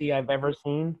 Penalty I've ever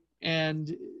seen.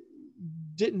 And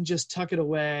didn't just tuck it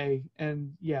away.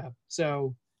 And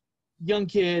so young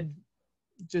kid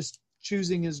just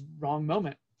choosing his wrong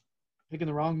moment, picking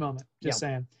the wrong moment,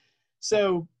 saying.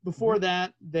 So before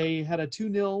that, they had a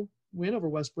 2-0 win over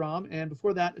West Brom, and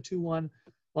before that, a 2-1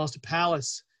 loss to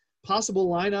Palace. Possible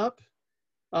lineup,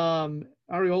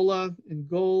 Areola in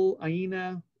goal,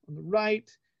 Aina on the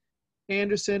right,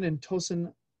 Anderson and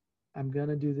Tosin. I'm going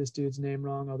to do this dude's name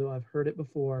wrong, although I've heard it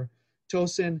before.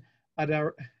 Tosin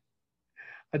Adarabioyo.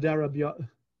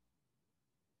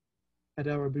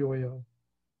 Adarabioyo.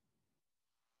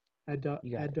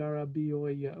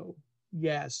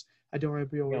 Yes,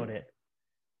 Adarabioyo. Nailed it.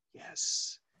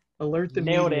 Yes. Alert the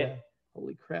Nailed media. it.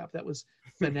 Holy crap, that was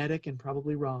phonetic and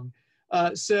probably wrong.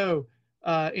 And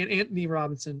Anthony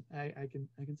Robinson, I can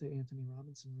say Anthony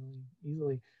Robinson really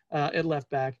easily at left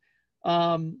back.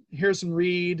 Harrison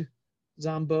Reed,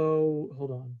 Zambo.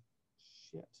 Hold on.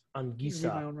 Shit.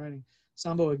 Anguissa. My own writing.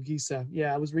 Sambo Anguissa.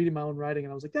 Yeah, I was reading my own writing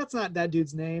and I was like, that's not that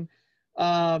dude's name.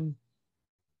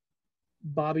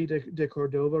 Bobby de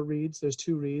Cordova reads. There's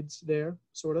 2 reads there,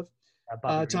 sort of.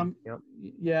 Tom.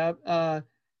 Yep.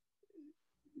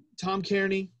 Tom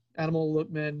Kearney, Ademola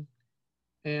Lookman,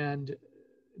 and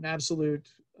an absolute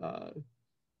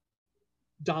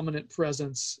dominant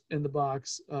presence in the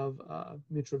box of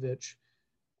Mitrovic,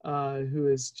 who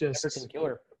is just Everton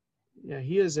killer. Yeah,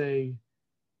 he is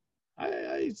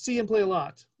I see him play a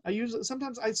lot.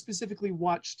 Sometimes I specifically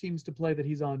watch teams to play that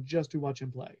he's on just to watch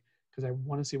him play because I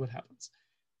want to see what happens.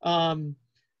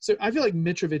 So I feel like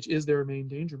Mitrovic is their main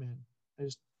danger man. I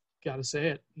just got to say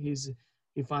it.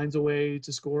 He finds a way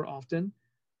to score often,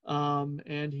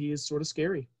 and he is sort of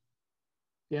scary.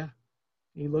 Yeah,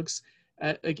 he looks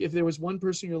like if there was one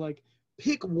person you're like,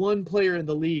 pick one player in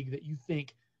the league that you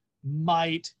think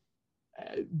might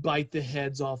bite the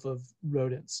heads off of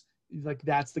rodents. Like,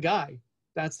 that's the guy.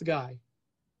 That's the guy.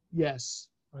 Yes.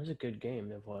 That was a good game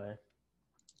to play.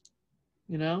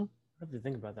 You know? I have to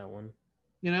think about that one.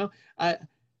 You know, I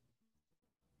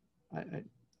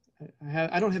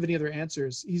don't have any other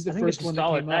ansers. He's the first one that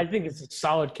came up. I think it's a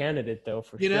solid candidate, though,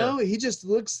 for sure. You know, he just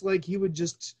looks like he would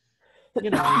just,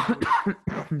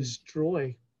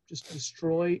 destroy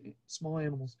small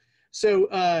animals.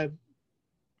 So,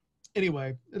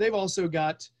 anyway, they've also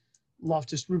got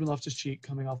Ruben Loftus-Cheek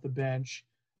coming off the bench,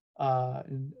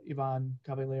 and Ivan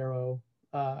Caballero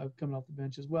coming off the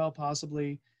bench as well,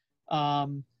 possibly.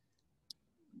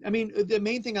 I mean, the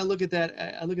main thing I look at that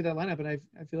lineup, and I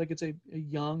feel like it's a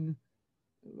young,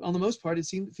 on the most part,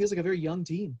 feels like a very young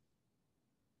team.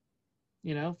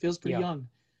 You know, feels pretty young.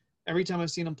 Every time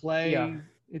I've seen them play,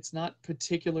 it's not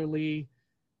particularly.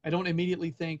 I don't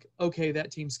immediately think, okay, that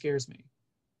team scares me.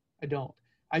 I don't.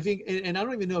 I think, and I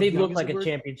don't even know. They look like a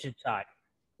championship side.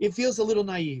 It feels a little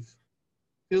naive.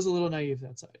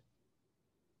 That side.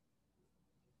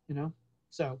 You know,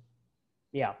 so.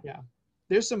 Yeah.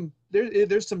 There's some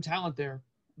talent there.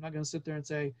 I'm not going to sit there and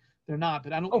say they're not,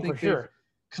 but I don't think they've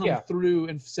come through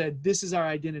and said, this is our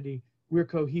identity. We're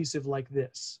cohesive like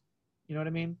this. You know what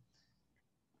I mean?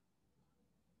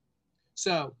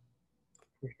 So,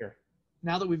 for sure.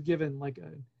 Now that we've given like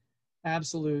an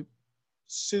absolute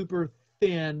super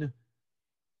thin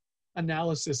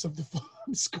analysis of the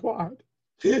Fulham squad,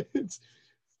 it's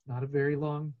not a very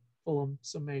long Fulham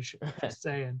summation. Just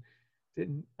saying.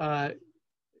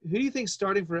 Who do you think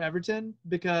starting for Everton?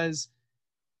 Because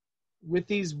with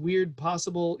these weird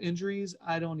possible injuries,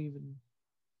 I don't even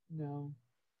know.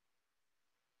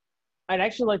 I'd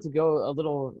actually like to go a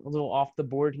little off the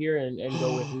board here and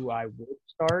go with who I would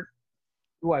start.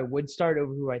 Who I would start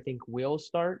over who I think will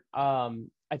start.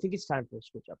 I think it's time for a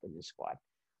switch up in this squad.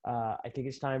 I think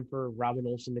it's time for Robin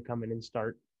Olsen to come in and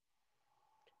start.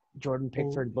 Jordan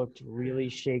Pickford looked really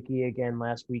shaky again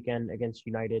last weekend against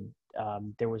United.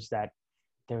 There was that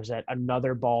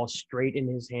another ball straight in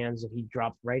his hands that he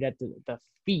dropped right at the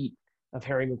feet of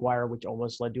Harry Maguire, which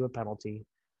almost led to a penalty.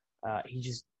 He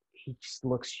just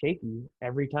looks shaky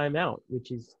every time out,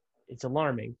 it's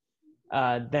alarming.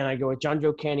 Then I go with John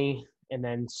Joe Kenny, and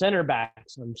then center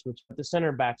backs. I'm switching to the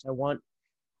center backs. I want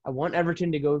Everton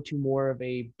to go to more of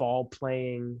a ball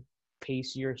playing,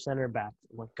 pacier center back.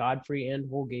 I want Godfrey and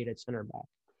Holgate at center back.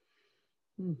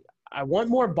 I want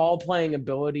more ball playing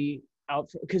ability out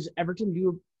because Everton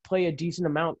do play a decent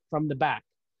amount from the back.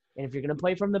 And if you're going to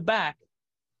play from the back,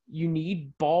 you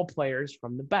need ball players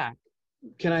from the back.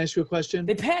 Can I ask you a question?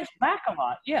 They pass back a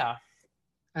lot. Yeah.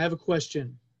 I have a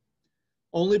question.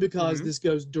 Only because this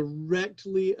goes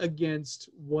directly against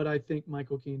what I think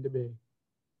Michael Keane to be.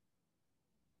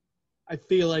 I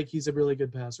feel like he's a really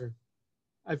good passer.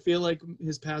 I feel like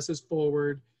his passes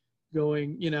forward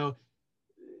going,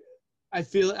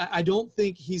 I don't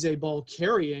think he's a ball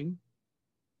carrying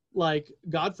like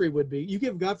Godfrey would be. You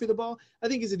give Godfrey the ball, I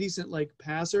think he's a decent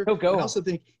passer. He'll go. I also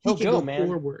think he can go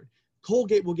forward.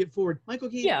 Colgate will get forward. Michael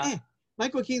Keane,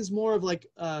 Michael Keane's more of I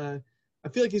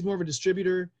feel like he's more of a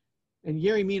distributor. And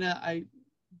Yerry Mina,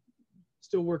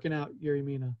 still working out Yerry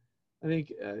Mina. I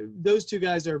think those two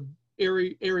guys are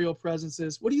aerial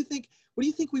presences. What do you think? What do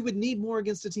you think we would need more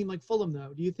against a team like Fulham,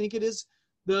 though? Do you think it is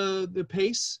the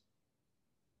pace?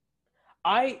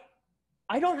 I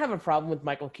don't have a problem with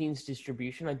Michael Keane's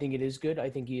distribution. I think it is good. I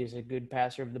think he is a good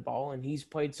passer of the ball, and he's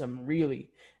played some really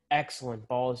excellent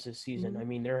balls this season. I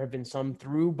mean, there have been some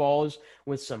through balls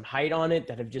with some height on it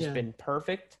that have just been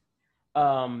perfect.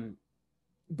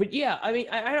 But yeah, I mean,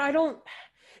 I don't.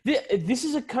 This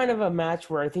is a kind of a match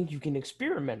where I think you can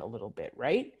experiment a little bit,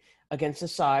 right? Against a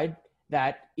side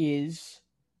that is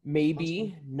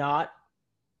maybe not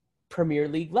Premier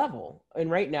League level.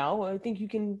 And right now, I think you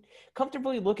can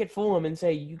comfortably look at Fulham and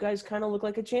say, you guys kind of look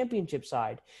like a championship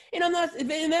side. And I'm not,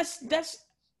 and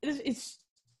it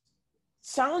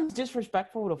sounds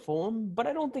disrespectful to Fulham, but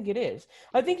I don't think it is.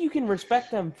 I think you can respect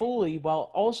them fully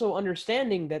while also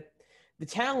understanding that the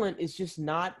talent is just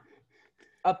not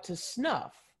up to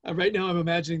snuff. Right now, I'm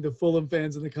imagining the Fulham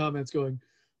fans in the comments going,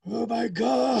 oh my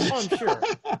god. Oh, I'm sure.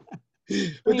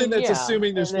 But then that's yeah,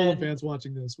 assuming there's and Fulham then- fans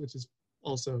watching this, which is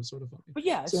also sort of funny. But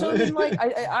yeah, so I mean, like,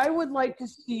 I would like to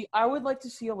see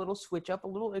a little switch up, a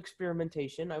little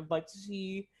experimentation. I would like to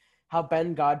see how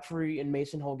Ben Godfrey and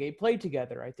Mason Holgate play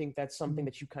together. I think that's something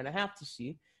that you kind of have to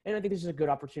see, and I think this is a good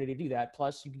opportunity to do that.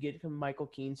 Plus, you can get Michael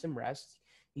Keane some rest.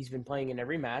 He's been playing in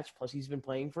every match. Plus, he's been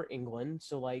playing for England,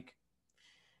 so like,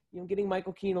 getting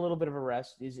Michael Keane a little bit of a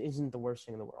rest isn't the worst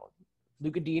thing in the world.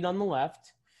 Luka Dean on the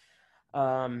left.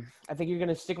 I think you're going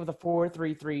to stick with a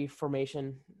 4-3-3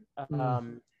 formation.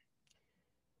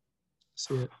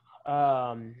 See it.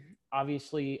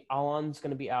 Obviously, Alon's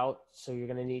going to be out, so you're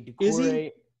going to need Is he?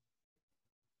 Doucouré.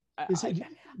 Do you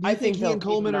I think he they'll and keep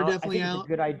Coleman him are out. definitely out?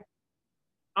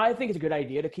 I think it's a good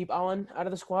idea to keep Alon out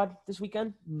of the squad this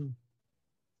weekend.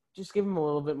 Just give him a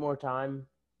little bit more time.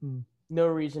 No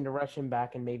reason to rush him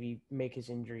back and maybe make his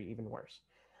injury even worse.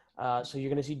 So you're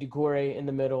going to see Doucouré in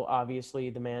the middle. Obviously,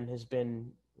 the man has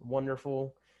been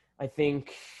wonderful. I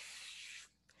think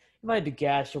if I had to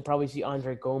guess, you'll probably see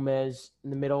Andre Gomez in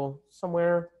the middle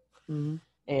somewhere.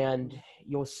 And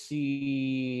you'll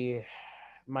see,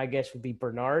 my guess would be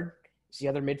Bernard. It's the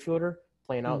other midfielder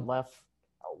playing out left,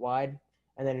 out wide.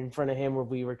 And then in front of him will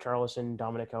be Richarlison,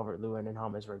 Dominic Calvert-Lewin, and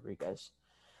James Rodriguez.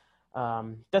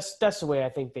 That's the way I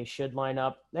think they should line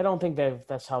up. I don't think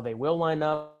that's how they will line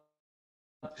up.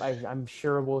 I'm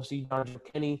sure we'll see John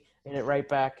Kenny in it right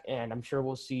back, and I'm sure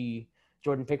we'll see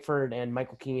Jordan Pickford and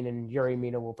Michael Keane and Yuri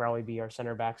Mina will probably be our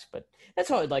center backs. But that's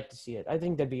how I'd like to see it. I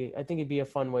think it'd be a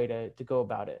fun way to go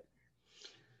about it.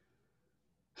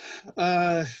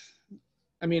 I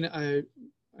mean, I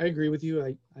agree with you.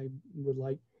 I would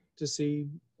like to see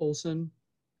Olsen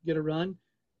get a run.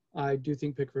 I do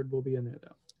think Pickford will be in there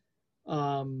though.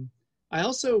 I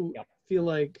also feel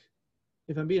like,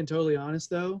 if I'm being totally honest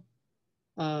though,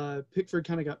 Pickford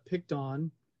kind of got picked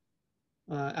on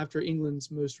after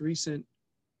England's most recent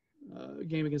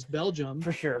game against Belgium.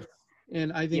 For sure.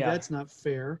 And I think that's not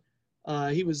fair.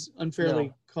 He was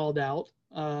unfairly called out.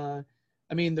 I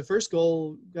mean, the first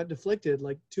goal got deflected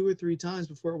like 2 or 3 times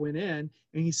before it went in,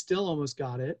 and he still almost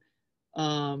got it.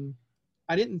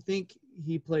 I didn't think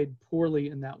he played poorly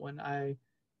in that one. I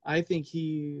think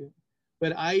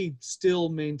but I still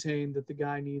maintain that the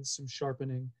guy needs some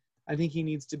sharpening. I think he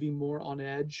needs to be more on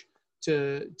edge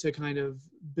to kind of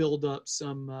build up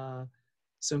some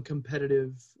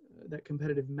competitive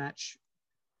match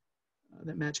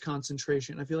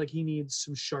concentration. I feel like he needs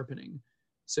some sharpening.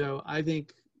 So I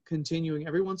think continuing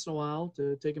every once in a while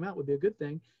to take him out would be a good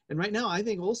thing. And right now, I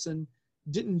think Olsen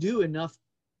didn't do enough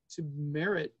to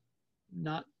merit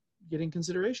not getting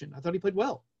consideration. I thought he played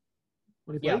well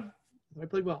when he played. I thought he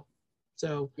played well.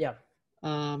 So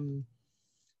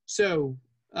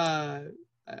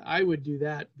I would do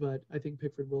that, but I think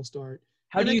Pickford will start.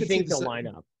 How do you think they'll line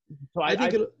up? So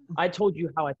I told you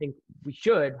how I think we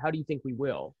should. How do you think we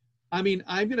will? I mean,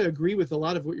 I'm going to agree with a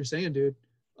lot of what you're saying, dude.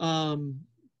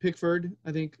 Pickford,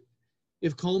 I think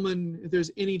if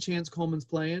there's any chance Coleman's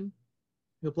playing,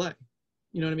 he'll play.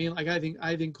 You know what I mean? Like, I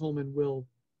think Coleman will.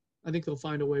 I think they'll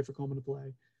find a way for Coleman to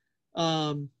play.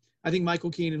 I think Michael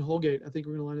Keane and Holgate, I think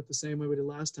we're going to line up the same way we did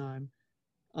last time.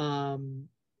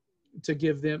 To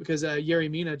give them, because Yuri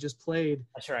Mina just played.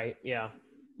 That's right. Yeah.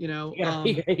 You know,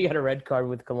 he got a red card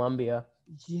with Colombia.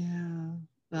 Yeah.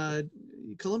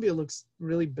 Colombia looks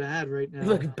really bad right now. They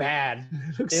look bad.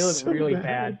 They look so really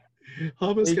bad.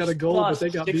 Almost got a goal, but they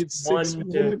got beat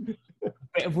 6-1.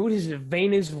 What is it,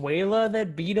 Venezuela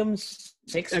that beat them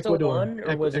 6-1?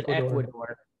 Or was it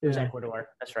Ecuador? It was Ecuador.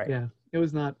 That's right. Yeah. It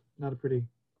was not a pretty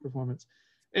performance.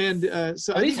 And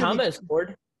so at least James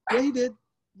scored. Yeah, he did.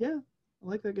 Yeah. I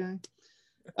like that guy.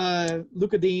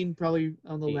 Luka Dean probably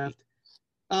on the left.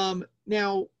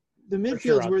 Now the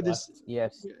midfields where this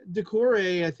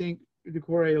Doucouré, I think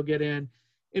Doucouré will get in.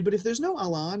 But if there's no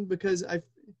Alon, because I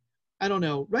don't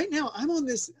know. Right now I'm on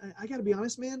this. I got to be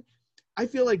honest, man. I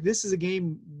feel like this is a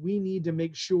game we need to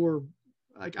make sure.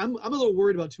 Like I'm a little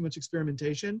worried about too much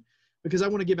experimentation because I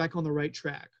want to get back on the right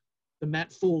track. The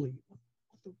Matt Foley,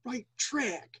 the right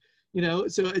track. You know,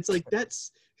 so it's like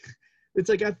it's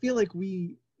like I feel like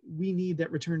we need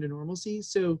that return to normalcy.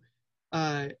 So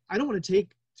I don't want to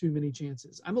take too many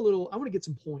chances. I want to get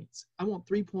some points. I want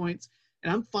 3 points,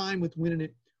 and I'm fine with winning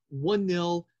it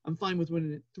 1-0. I'm fine with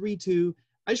winning it 3-2.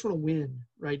 I just want to win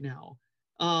right now.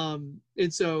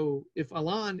 And so if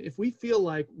we feel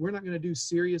like we're not going to do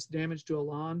serious damage to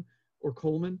Alon or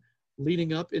Coleman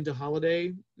leading up into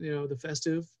holiday, the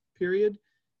festive period,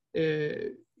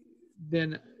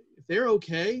 then if they're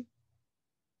okay,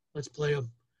 let's play him.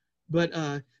 But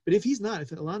if he's not,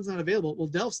 if Alon's not available, well,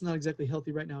 Delph's not exactly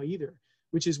healthy right now either.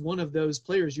 which is one of those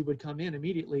players you would come in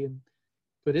immediately and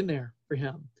put in there for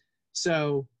him.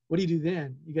 So what do you do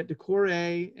then? You get Decore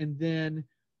and then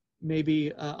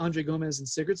maybe Andre Gomez and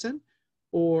Sigurdsson,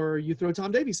 or you throw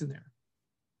Tom Davies in there.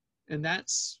 And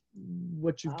that's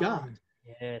what you've got.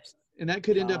 Yes. And that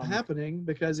could end up happening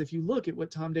because if you look at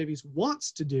what Tom Davies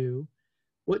wants to do,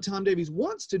 what Tom Davies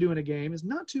wants to do in a game is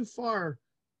not too far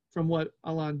from what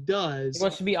Alon does. He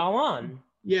wants to be Alon.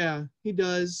 Yeah, he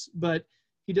does, but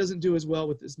he doesn't do as well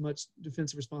with as much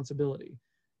defensive responsibility.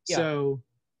 Yeah. So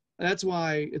that's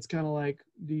why it's kind of like,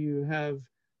 do you have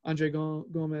Andre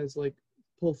Gomez like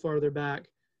pull farther back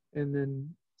and then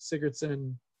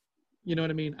Sigurdsson, you know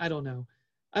what I mean? I don't know.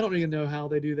 I don't even know how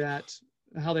they do that,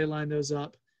 how they line those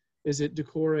up. Is it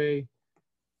Decore,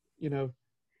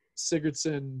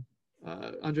 Sigurdsson,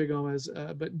 Andre Gomez?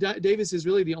 But Davis is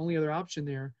really the only other option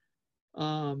there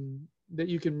that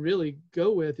you can really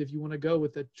go with if you want to go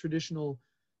with a traditional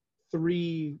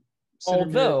 3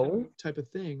 Although type of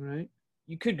thing, right?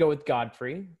 You could go with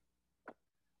Godfrey.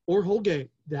 Or Holgate.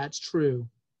 That's true.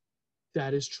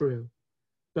 That is true.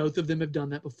 Both of them have done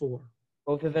that before.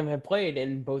 Both of them have played,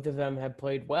 and both of them have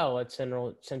played well at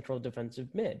central defensive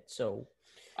mid. So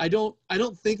I don't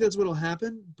think that's what'll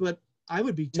happen, but I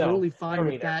would be totally fine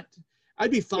with that.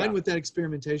 I'd be fine with that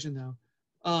experimentation though.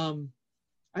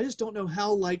 I just don't know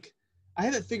how, I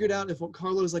haven't figured out if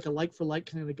Carlo is like a like for like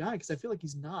kind of guy, because I feel like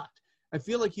he's not. I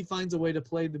feel like he finds a way to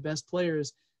play the best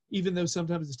players, even though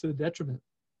sometimes it's to the detriment.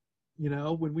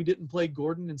 When we didn't play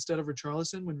Gordon instead of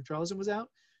Richarlison, when Richarlison was out,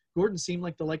 Gordon seemed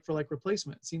like the like for like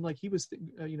replacement. It seemed like he was,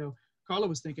 Carlo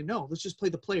was thinking, no, let's just play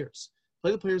the players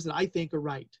that I think are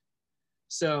right.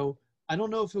 So I don't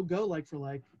know if he'll go like for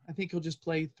like. I think he'll just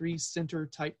play 3 center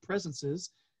type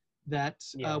presences that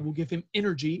will give him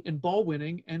energy and ball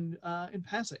winning and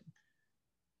passing.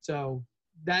 So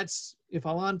that's, if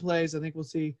Alon plays, I think we'll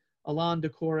see Alon,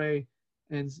 Decore,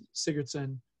 and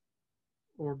Sigurdsson,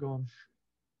 or Gomes,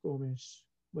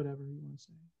 whatever you want to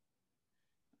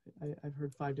say. I've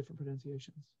heard 5 different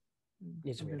pronunciations.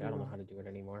 It's weird. I don't know how to do it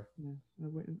anymore. Yeah.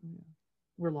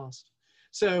 We're lost.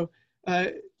 So,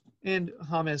 and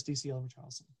James DCL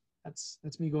Richarlison.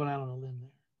 That's me going out on a limb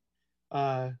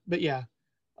there. But yeah.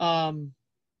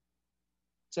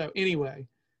 So anyway,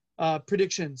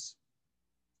 predictions.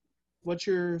 What's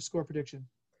your score prediction?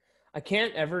 I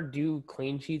can't ever do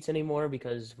clean sheets anymore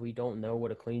because we don't know what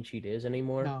a clean sheet is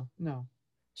anymore. No.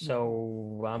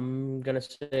 So I'm gonna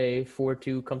say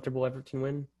 4-2 comfortable Everton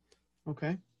win.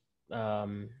 Okay.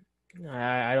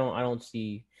 I don't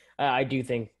see. I do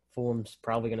think Fulham's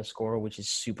probably gonna score, which is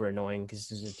super annoying because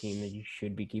this is a team that you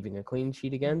should be keeping a clean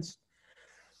sheet against.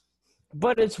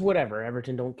 But it's whatever.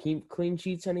 Everton don't keep clean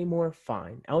sheets anymore.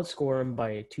 Fine. Outscore them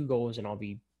by 2 goals and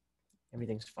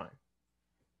everything's fine.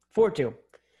 4-2.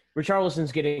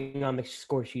 Richarlison's getting on the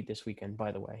score sheet this weekend,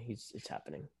 by the way. It's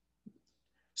happening.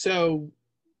 So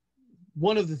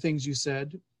one of the things you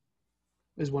said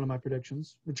is one of my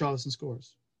predictions. Richarlison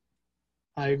scores.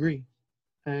 I agree.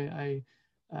 I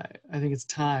think it's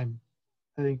time.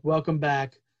 I think welcome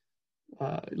back.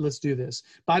 Let's do this.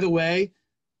 By the way,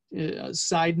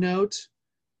 side note,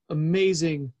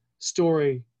 amazing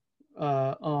story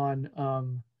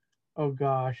on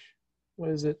what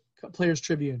is it? Players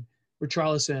Tribune.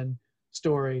 Richarlison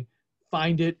story.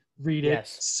 Find it, read it.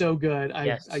 Yes. So good.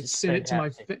 I sent it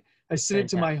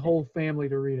to my whole family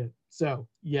to read it. So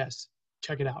yes,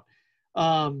 check it out.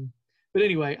 But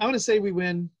anyway, I'm gonna say we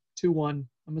win 2-1. I'm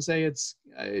gonna say it's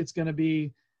gonna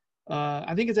be.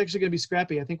 I think it's actually gonna be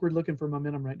scrappy. I think we're looking for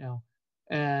momentum right now,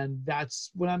 and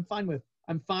that's what I'm fine with.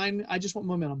 I'm fine. I just want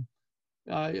momentum.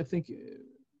 I think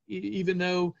even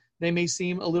though they may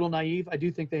seem a little naive, I do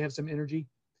think they have some energy.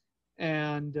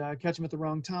 And catch them at the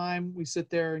wrong time. We sit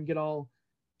there and get all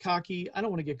cocky. I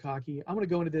don't want to get cocky. I want to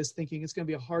go into this thinking it's going to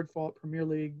be a hard-fought Premier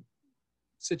League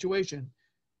situation.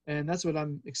 And that's what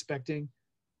I'm expecting.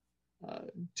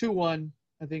 2-1,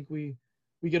 I think we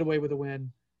get away with a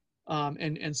win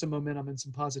and some momentum and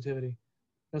some positivity.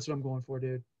 That's what I'm going for,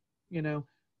 dude.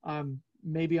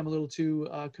 Maybe I'm a little too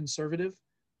conservative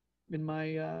in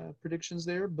my predictions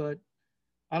there, but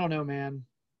I don't know, man.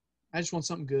 I just want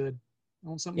something good. I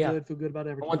want something good, feel good about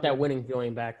everything. I want that winning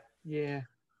feeling back. Yeah,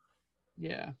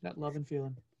 that love and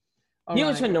feeling.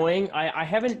 What's annoying? I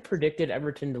haven't predicted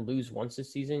Everton to lose once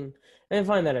this season, and I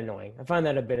find that annoying. I find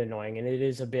that a bit annoying, and it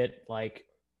is a bit like,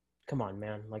 come on,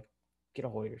 man. Like, get a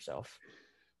hold of yourself.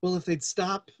 Well, if they'd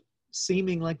stop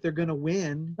seeming like they're going to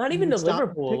win. Not even to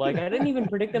Liverpool. Like, I didn't even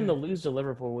predict them to lose to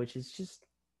Liverpool, which is just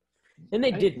 – and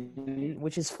they didn't,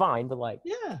 which is fine, but, like,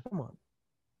 come on.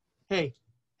 Hey,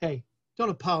 don't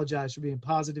apologize for being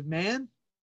positive, man.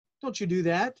 Don't you do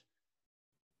that.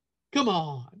 Come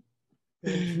on.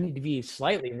 You need to be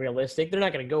slightly realistic. They're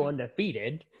not going to go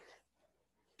undefeated.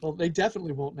 Well, they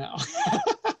definitely won't now.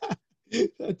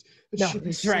 That No, should be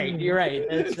that's right. so- You're right.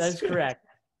 That's correct.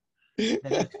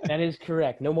 That is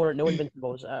correct. No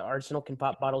invincibles. Arsenal can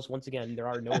pop bottles once again. There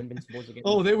are no invincibles again.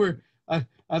 Oh, they were. I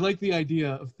like the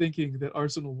idea of thinking that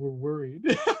Arsenal were worried.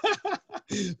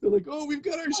 They're like, oh, we've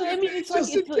got our I champagne mean, it's like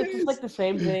just in it's case. like the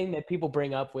same thing that people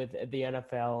bring up with the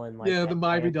NFL and like Yeah, the that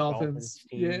Miami Miami Dolphins.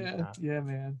 team. Yeah,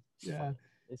 man. Yeah,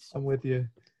 It's so I'm with you.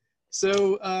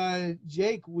 So,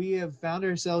 Jake, we have found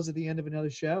ourselves at the end of another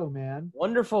show, man.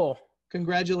 wonderful.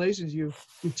 Congratulations, you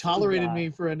tolerated me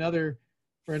for another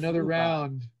Hoorah.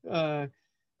 round.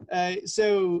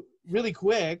 So really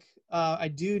quick, I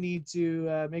do need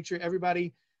to make sure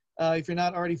everybody, if you're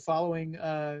not already following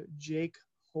Jake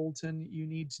Holton, you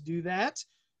need to do that.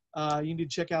 You need to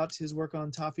check out his work on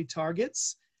Toffee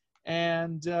Targets.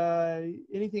 And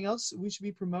anything else we should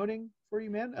be promoting for you,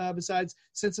 man? Besides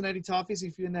Cincinnati Toffees,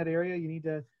 if you're in that area, you need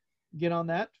to get on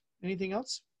that. Anything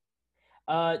else?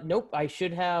 Nope. I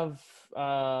should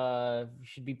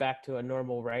be back to a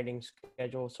normal writing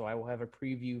schedule, so I will have a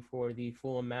preview for the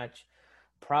Fulham match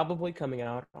probably coming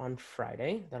out on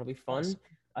Friday. That'll be fun. Awesome.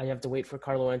 I have to wait for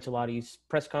Carlo Ancelotti's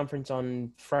press conference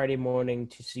on Friday morning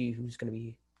to see who's going to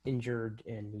be injured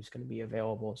and who's going to be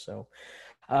available. So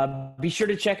be sure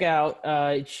to check out.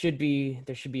 There should be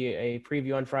a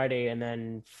preview on Friday, and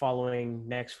then following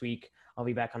next week, I'll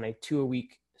be back on a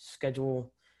 2-a-week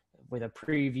schedule with a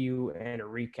preview and a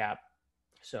recap.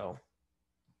 So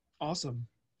awesome.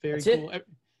 Very That's cool.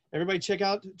 Everybody check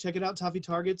it out. Toffee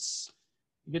Targets.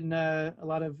 You're getting a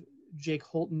lot of Jake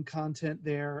Holton content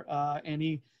there. And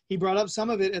he brought up some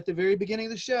of it at the very beginning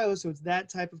of the show. So it's that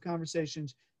type of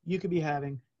conversations you could be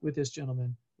having with this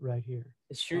gentleman right here.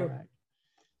 it's true. All right.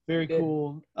 Very Good.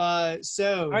 cool. All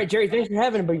right, Jerry, thanks for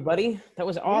having me, buddy. That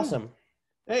was awesome.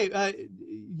 Hey,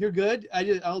 you're good.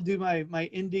 I'll do my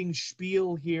ending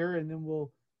spiel here, and then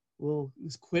we'll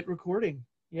just quit recording.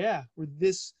 Yeah, we're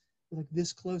like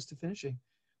this close to finishing.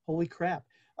 Holy crap!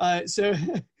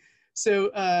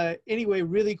 So anyway,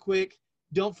 really quick,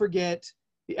 don't forget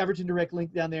the Everton Direct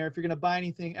link down there. If you're going to buy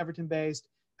anything Everton based,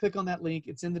 click on that link.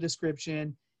 It's in the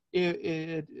description.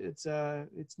 It's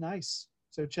nice.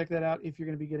 So check that out if you're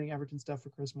going to be getting Everton stuff for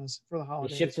Christmas, for the They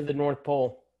holidays. ship to the North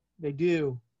Pole. They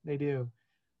do.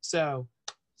 So,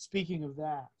 speaking of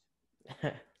that,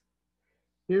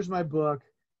 here's my book.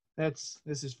 This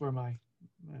is for my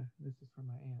aunt.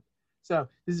 So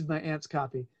this is my aunt's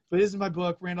copy. But this is my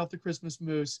book, Randolph the Christmas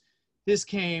Moose. This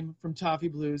came from Toffee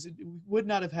Blues. It would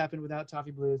not have happened without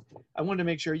Toffee Blues. I wanted to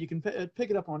make sure you can pick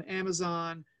it up on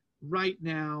Amazon right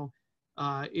now.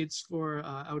 It's for,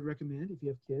 I would recommend if you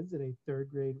have kids at a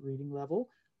 3rd grade reading level,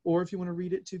 or if you want to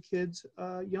read it to kids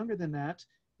younger than that,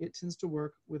 it tends to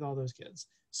work with all those kids.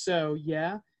 So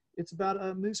yeah, it's about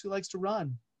a moose who likes to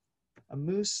run, a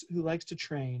moose who likes to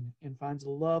train and finds a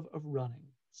love of running.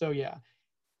 So yeah,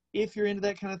 if you're into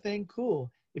that kind of thing,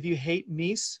 cool. If you hate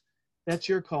meese, that's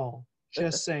your call.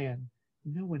 Just saying.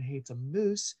 No one hates a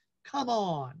moose. Come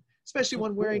on. Especially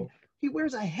one wearing, he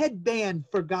wears a headband,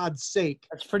 for God's sake.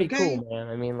 That's pretty Okay. cool, man.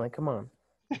 I mean, like, come on.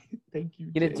 Thank you.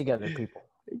 Get it Jake. together, people.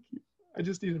 Thank you. I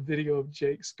just need a video of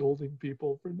Jake scolding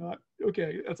people for not.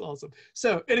 Okay, that's awesome.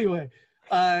 So anyway,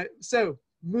 so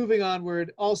moving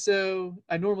onward. Also,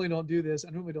 I normally don't do this. I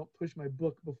normally don't push my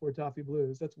book before Toffee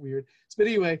Blues. That's weird. But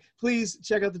anyway, please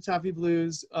check out the Toffee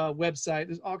Blues website.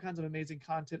 There's all kinds of amazing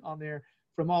content on there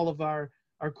from all of our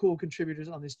cool contributors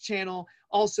on this channel.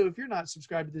 Also, if you're not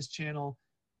subscribed to this channel,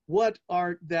 what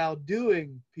art thou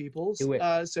doing, peoples? Do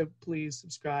it. So please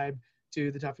subscribe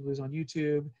to the Toffee Blues on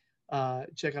YouTube.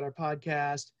 Check out our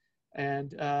podcast,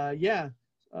 and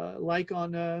like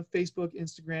on Facebook,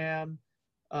 Instagram,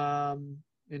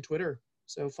 and Twitter.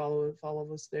 So follow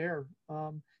us there.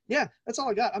 That's all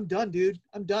I got. I'm done, dude.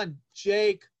 I'm done.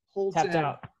 Jake Holton. Tapped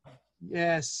out.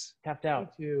 Yes. Tapped Me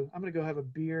out. too. I'm gonna go have a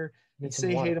beer and Need some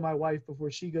say water. hey to my wife before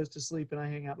she goes to sleep, and I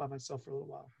hang out by myself for a little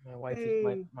while. My wife,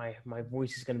 Hey. my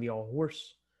voice is gonna be all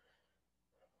hoarse.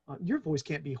 Your voice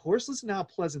can't be hoarse. Listen to how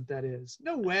pleasant that is.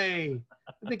 No way.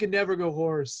 I think it never go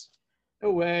hoarse.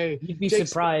 No way. You'd be Jake's-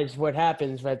 surprised what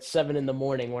happens at 7 a.m.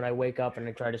 when I wake up and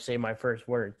I try to say my first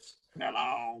words.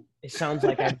 Hello. It sounds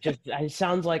like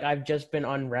I've just been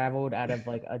unraveled out of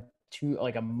like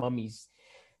a mummy's,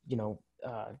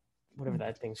 whatever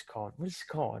that thing's called. What is it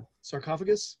called?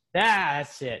 Sarcophagus.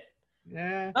 That's it.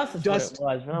 Yeah. That's Dust-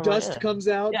 what it was. And I'm Dust like, comes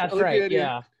out. Yeah, I that's like the right.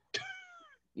 idea.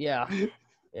 Yeah.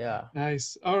 Yeah.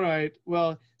 Nice. All right.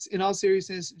 Well, in all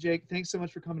seriousness, Jake, thanks so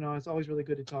much for coming on. It's always really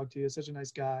good to talk to you. Such a nice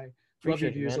guy. Love your Appreciate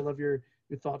it, views. I man. love your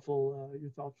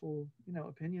thoughtful,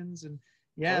 opinions,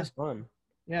 Yeah. That was fun.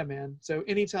 Yeah, man. So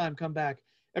anytime, come back.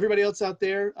 Everybody else out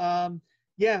there,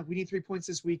 yeah, we need 3 points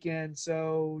this weekend.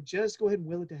 So just go ahead and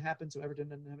will it to happen so Everton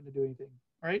doesn't have to do anything.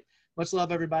 All right? Much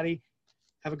love, everybody.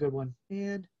 Have a good one.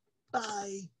 And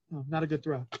bye. Oh, not a good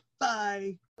throw.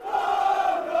 Bye.